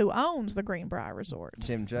 you know who owns the Greenbrier Resort?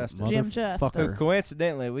 Jim Justice. Jim Justice. Who,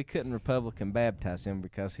 coincidentally, we couldn't Republican baptize him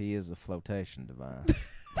because he is a flotation divine.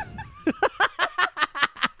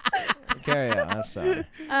 Carry on. I'm sorry.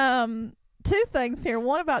 Two things here.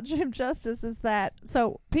 One about Jim Justice is that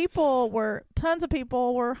tons of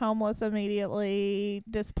people were homeless immediately,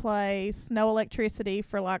 displaced, no electricity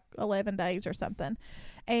for like 11 days or something.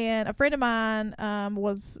 And a friend of mine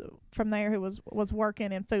was from there who was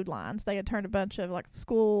working in food lines. They had turned a bunch of like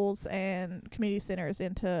schools and community centers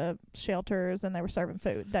into shelters, and they were serving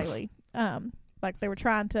food daily. Like they were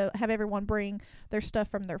trying to have everyone bring their stuff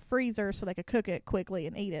from their freezer so they could cook it quickly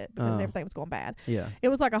and eat it because everything was going bad. Yeah. It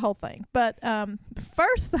was like a whole thing. But the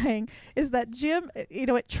first thing is that Jim, it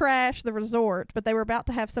trashed the resort, but they were about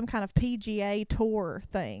to have some kind of PGA tour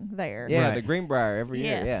thing there. Yeah, Right. the Greenbrier every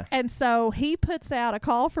year. Yeah. And so he puts out a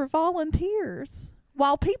call for volunteers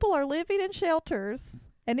while people are living in shelters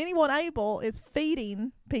and anyone able is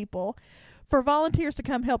feeding people for volunteers to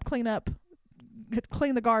come help clean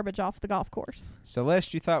the garbage off the golf course. So,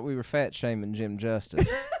 lest you thought we were fat shaming Jim Justice,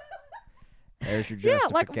 there's your Yeah,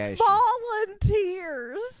 like justification.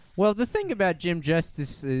 volunteers. Well, the thing about Jim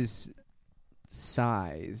Justice's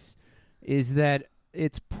size is that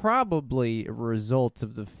it's probably a result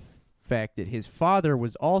of the fact that his father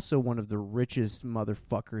was also one of the richest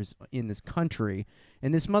motherfuckers in this country,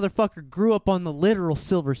 and this motherfucker grew up on the literal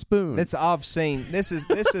silver spoon. That's obscene. This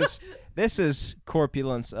is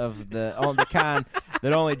corpulence of the kind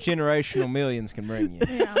that only generational millions can bring you.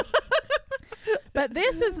 Yeah. But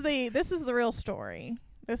this is the real story.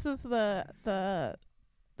 This is the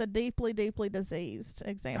deeply, deeply diseased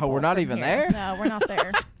example. Oh, we're not from even here. there? No, we're not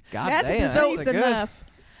there. God That's damn, diseased that's enough.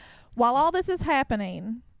 While all this is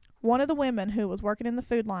happening, one of the women who was working in the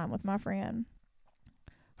food line with my friend,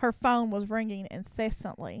 her phone was ringing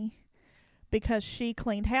incessantly because she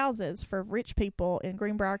cleaned houses for rich people in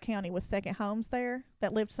Greenbrier County with second homes there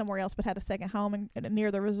that lived somewhere else but had a second home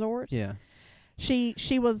near the resort. yeah.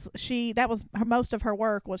 That was most of her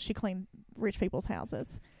work was she cleaned rich people's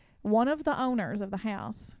houses. One of the owners of the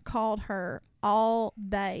house called her all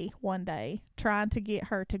day one day trying to get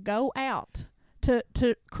her to go out to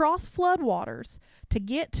cross floodwaters to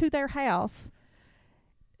get to their house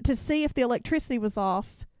to see if the electricity was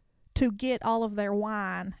off to get all of their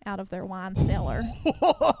wine out of their wine cellar.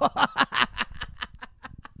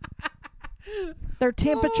 Their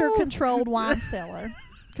temperature controlled wine cellar.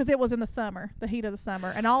 Because it was in the summer, the heat of the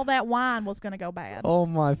summer, and all that wine was going to go bad. Oh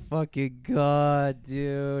my fucking god,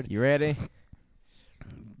 dude. You ready?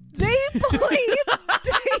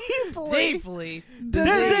 Deeply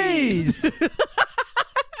diseased.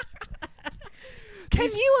 Can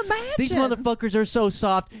you imagine? These motherfuckers are so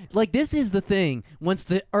soft. Like, this is the thing. Once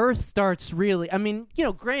the earth starts really, I mean,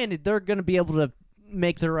 granted, they're going to be able to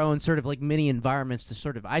make their own sort of like mini environments to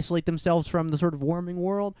sort of isolate themselves from the sort of warming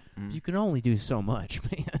world. You can only do so much,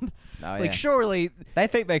 man. Oh, Like, yeah. surely. They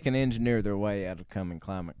think they can engineer their way out of coming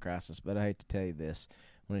climate crisis, but I hate to tell you this.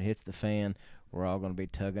 When it hits the fan, we're all going to be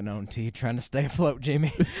tugging on to you, trying to stay afloat,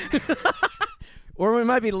 Jimmy. Or we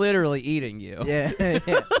might be literally eating you. Yeah.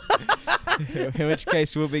 In which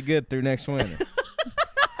case, we'll be good through next winter.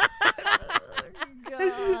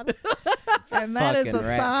 God. And that is Fucking a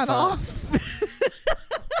rat sign fuck. off.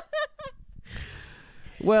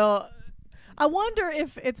 Well, I wonder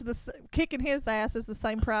if it's kicking his ass is the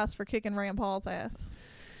same price for kicking Rand Paul's ass.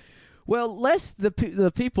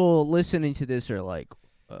 the people listening to this are like,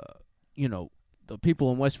 the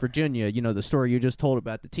people in West Virginia, the story you just told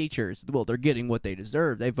about the teachers, well, they're getting what they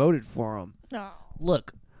deserve. They voted for them. Oh.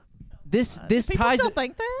 Look, this People ties. still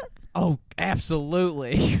think that? Oh,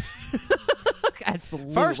 absolutely.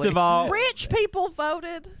 Absolutely. First of all, Rich people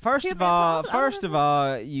voted. First Give of me a all,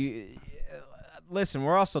 time. you listen.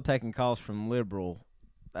 We're also taking calls from liberal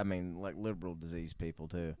disease people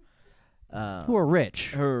too, who are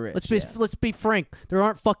rich. who are rich. Let's be frank. There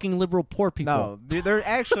aren't fucking liberal poor people. No, they're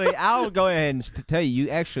actually. I'll go ahead and tell you. You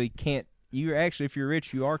actually can't. You're actually, if you're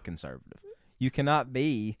rich, you are conservative. You cannot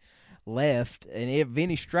be left and of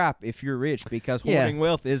any stripe if you're rich, because hoarding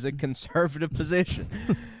wealth is a conservative position,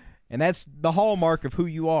 and that's the hallmark of who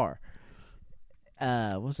you are.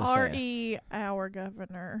 What was I saying? our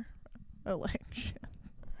governor election.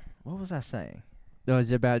 What was I saying?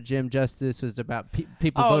 Was it about Jim Justice? Was it about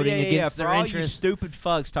people Oh, voting against For their all interests? you stupid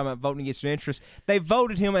fucks talking about voting against their interests, they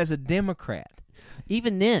voted him as a Democrat.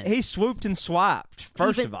 Even then, He swooped and swiped,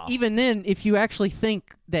 first of all. Even then, if you actually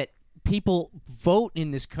think that people vote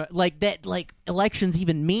in this like elections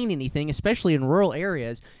even mean anything, especially in rural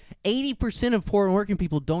areas, 80% of poor and working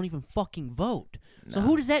people don't even fucking vote. So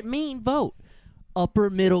who does that mean vote? Upper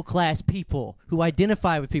middle class people who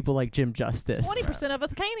identify with people like Jim Justice. 20% of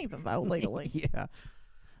us can't even vote legally. Yeah.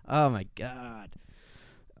 Oh my God.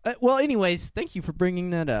 Well, anyways, thank you for bringing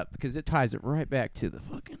that up because it ties it right back to the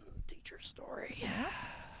fucking teacher story.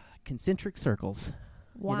 Concentric circles.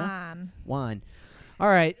 Wine. All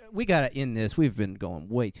right, we got to end this. We've been going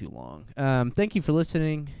way too long. Thank you for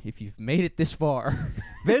listening. If you've made it this far,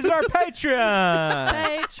 visit our Patreon.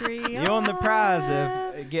 Patreon. You won the prize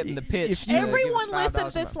of getting the pitch. If you- Everyone Give us $5 listened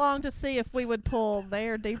a this month. long to see if we would pull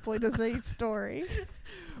their deeply diseased story.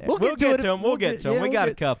 Yeah, We'll get to it. to them. We'll get to them. yeah, We we'll got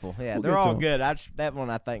a get- couple. Yeah, we'll they're get to all 'em. good. That one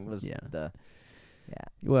I think was Yeah. the.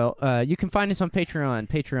 well, you can find us on Patreon,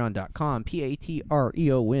 patreon.com,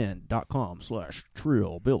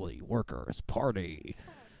 patreon.com/Trillbilly Workers Party.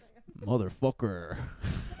 Motherfucker.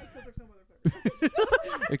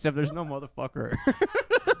 Except there's no motherfucker.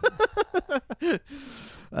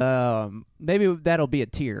 Maybe that'll be a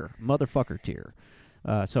tier. Motherfucker tier.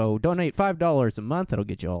 So donate $5 a month. That'll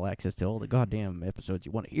get you all access to all the goddamn episodes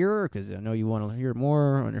you want to hear, because I know you want to hear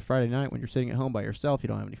more on your Friday night when you're sitting at home by yourself. You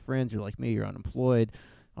don't have any friends. You're like me. You're unemployed.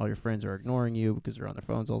 All your friends are ignoring you because they're on their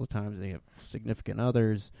phones all the time. They have significant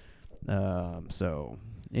others. So,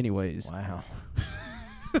 anyways. Wow.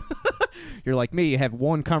 You're like me. You have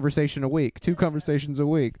one conversation a week, 2 conversations a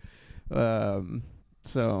week.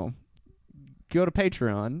 So, go to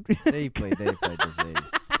Patreon. Deeply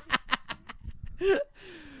diseased.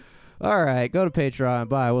 All right, go to Patreon.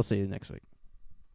 Bye. We'll see you next week.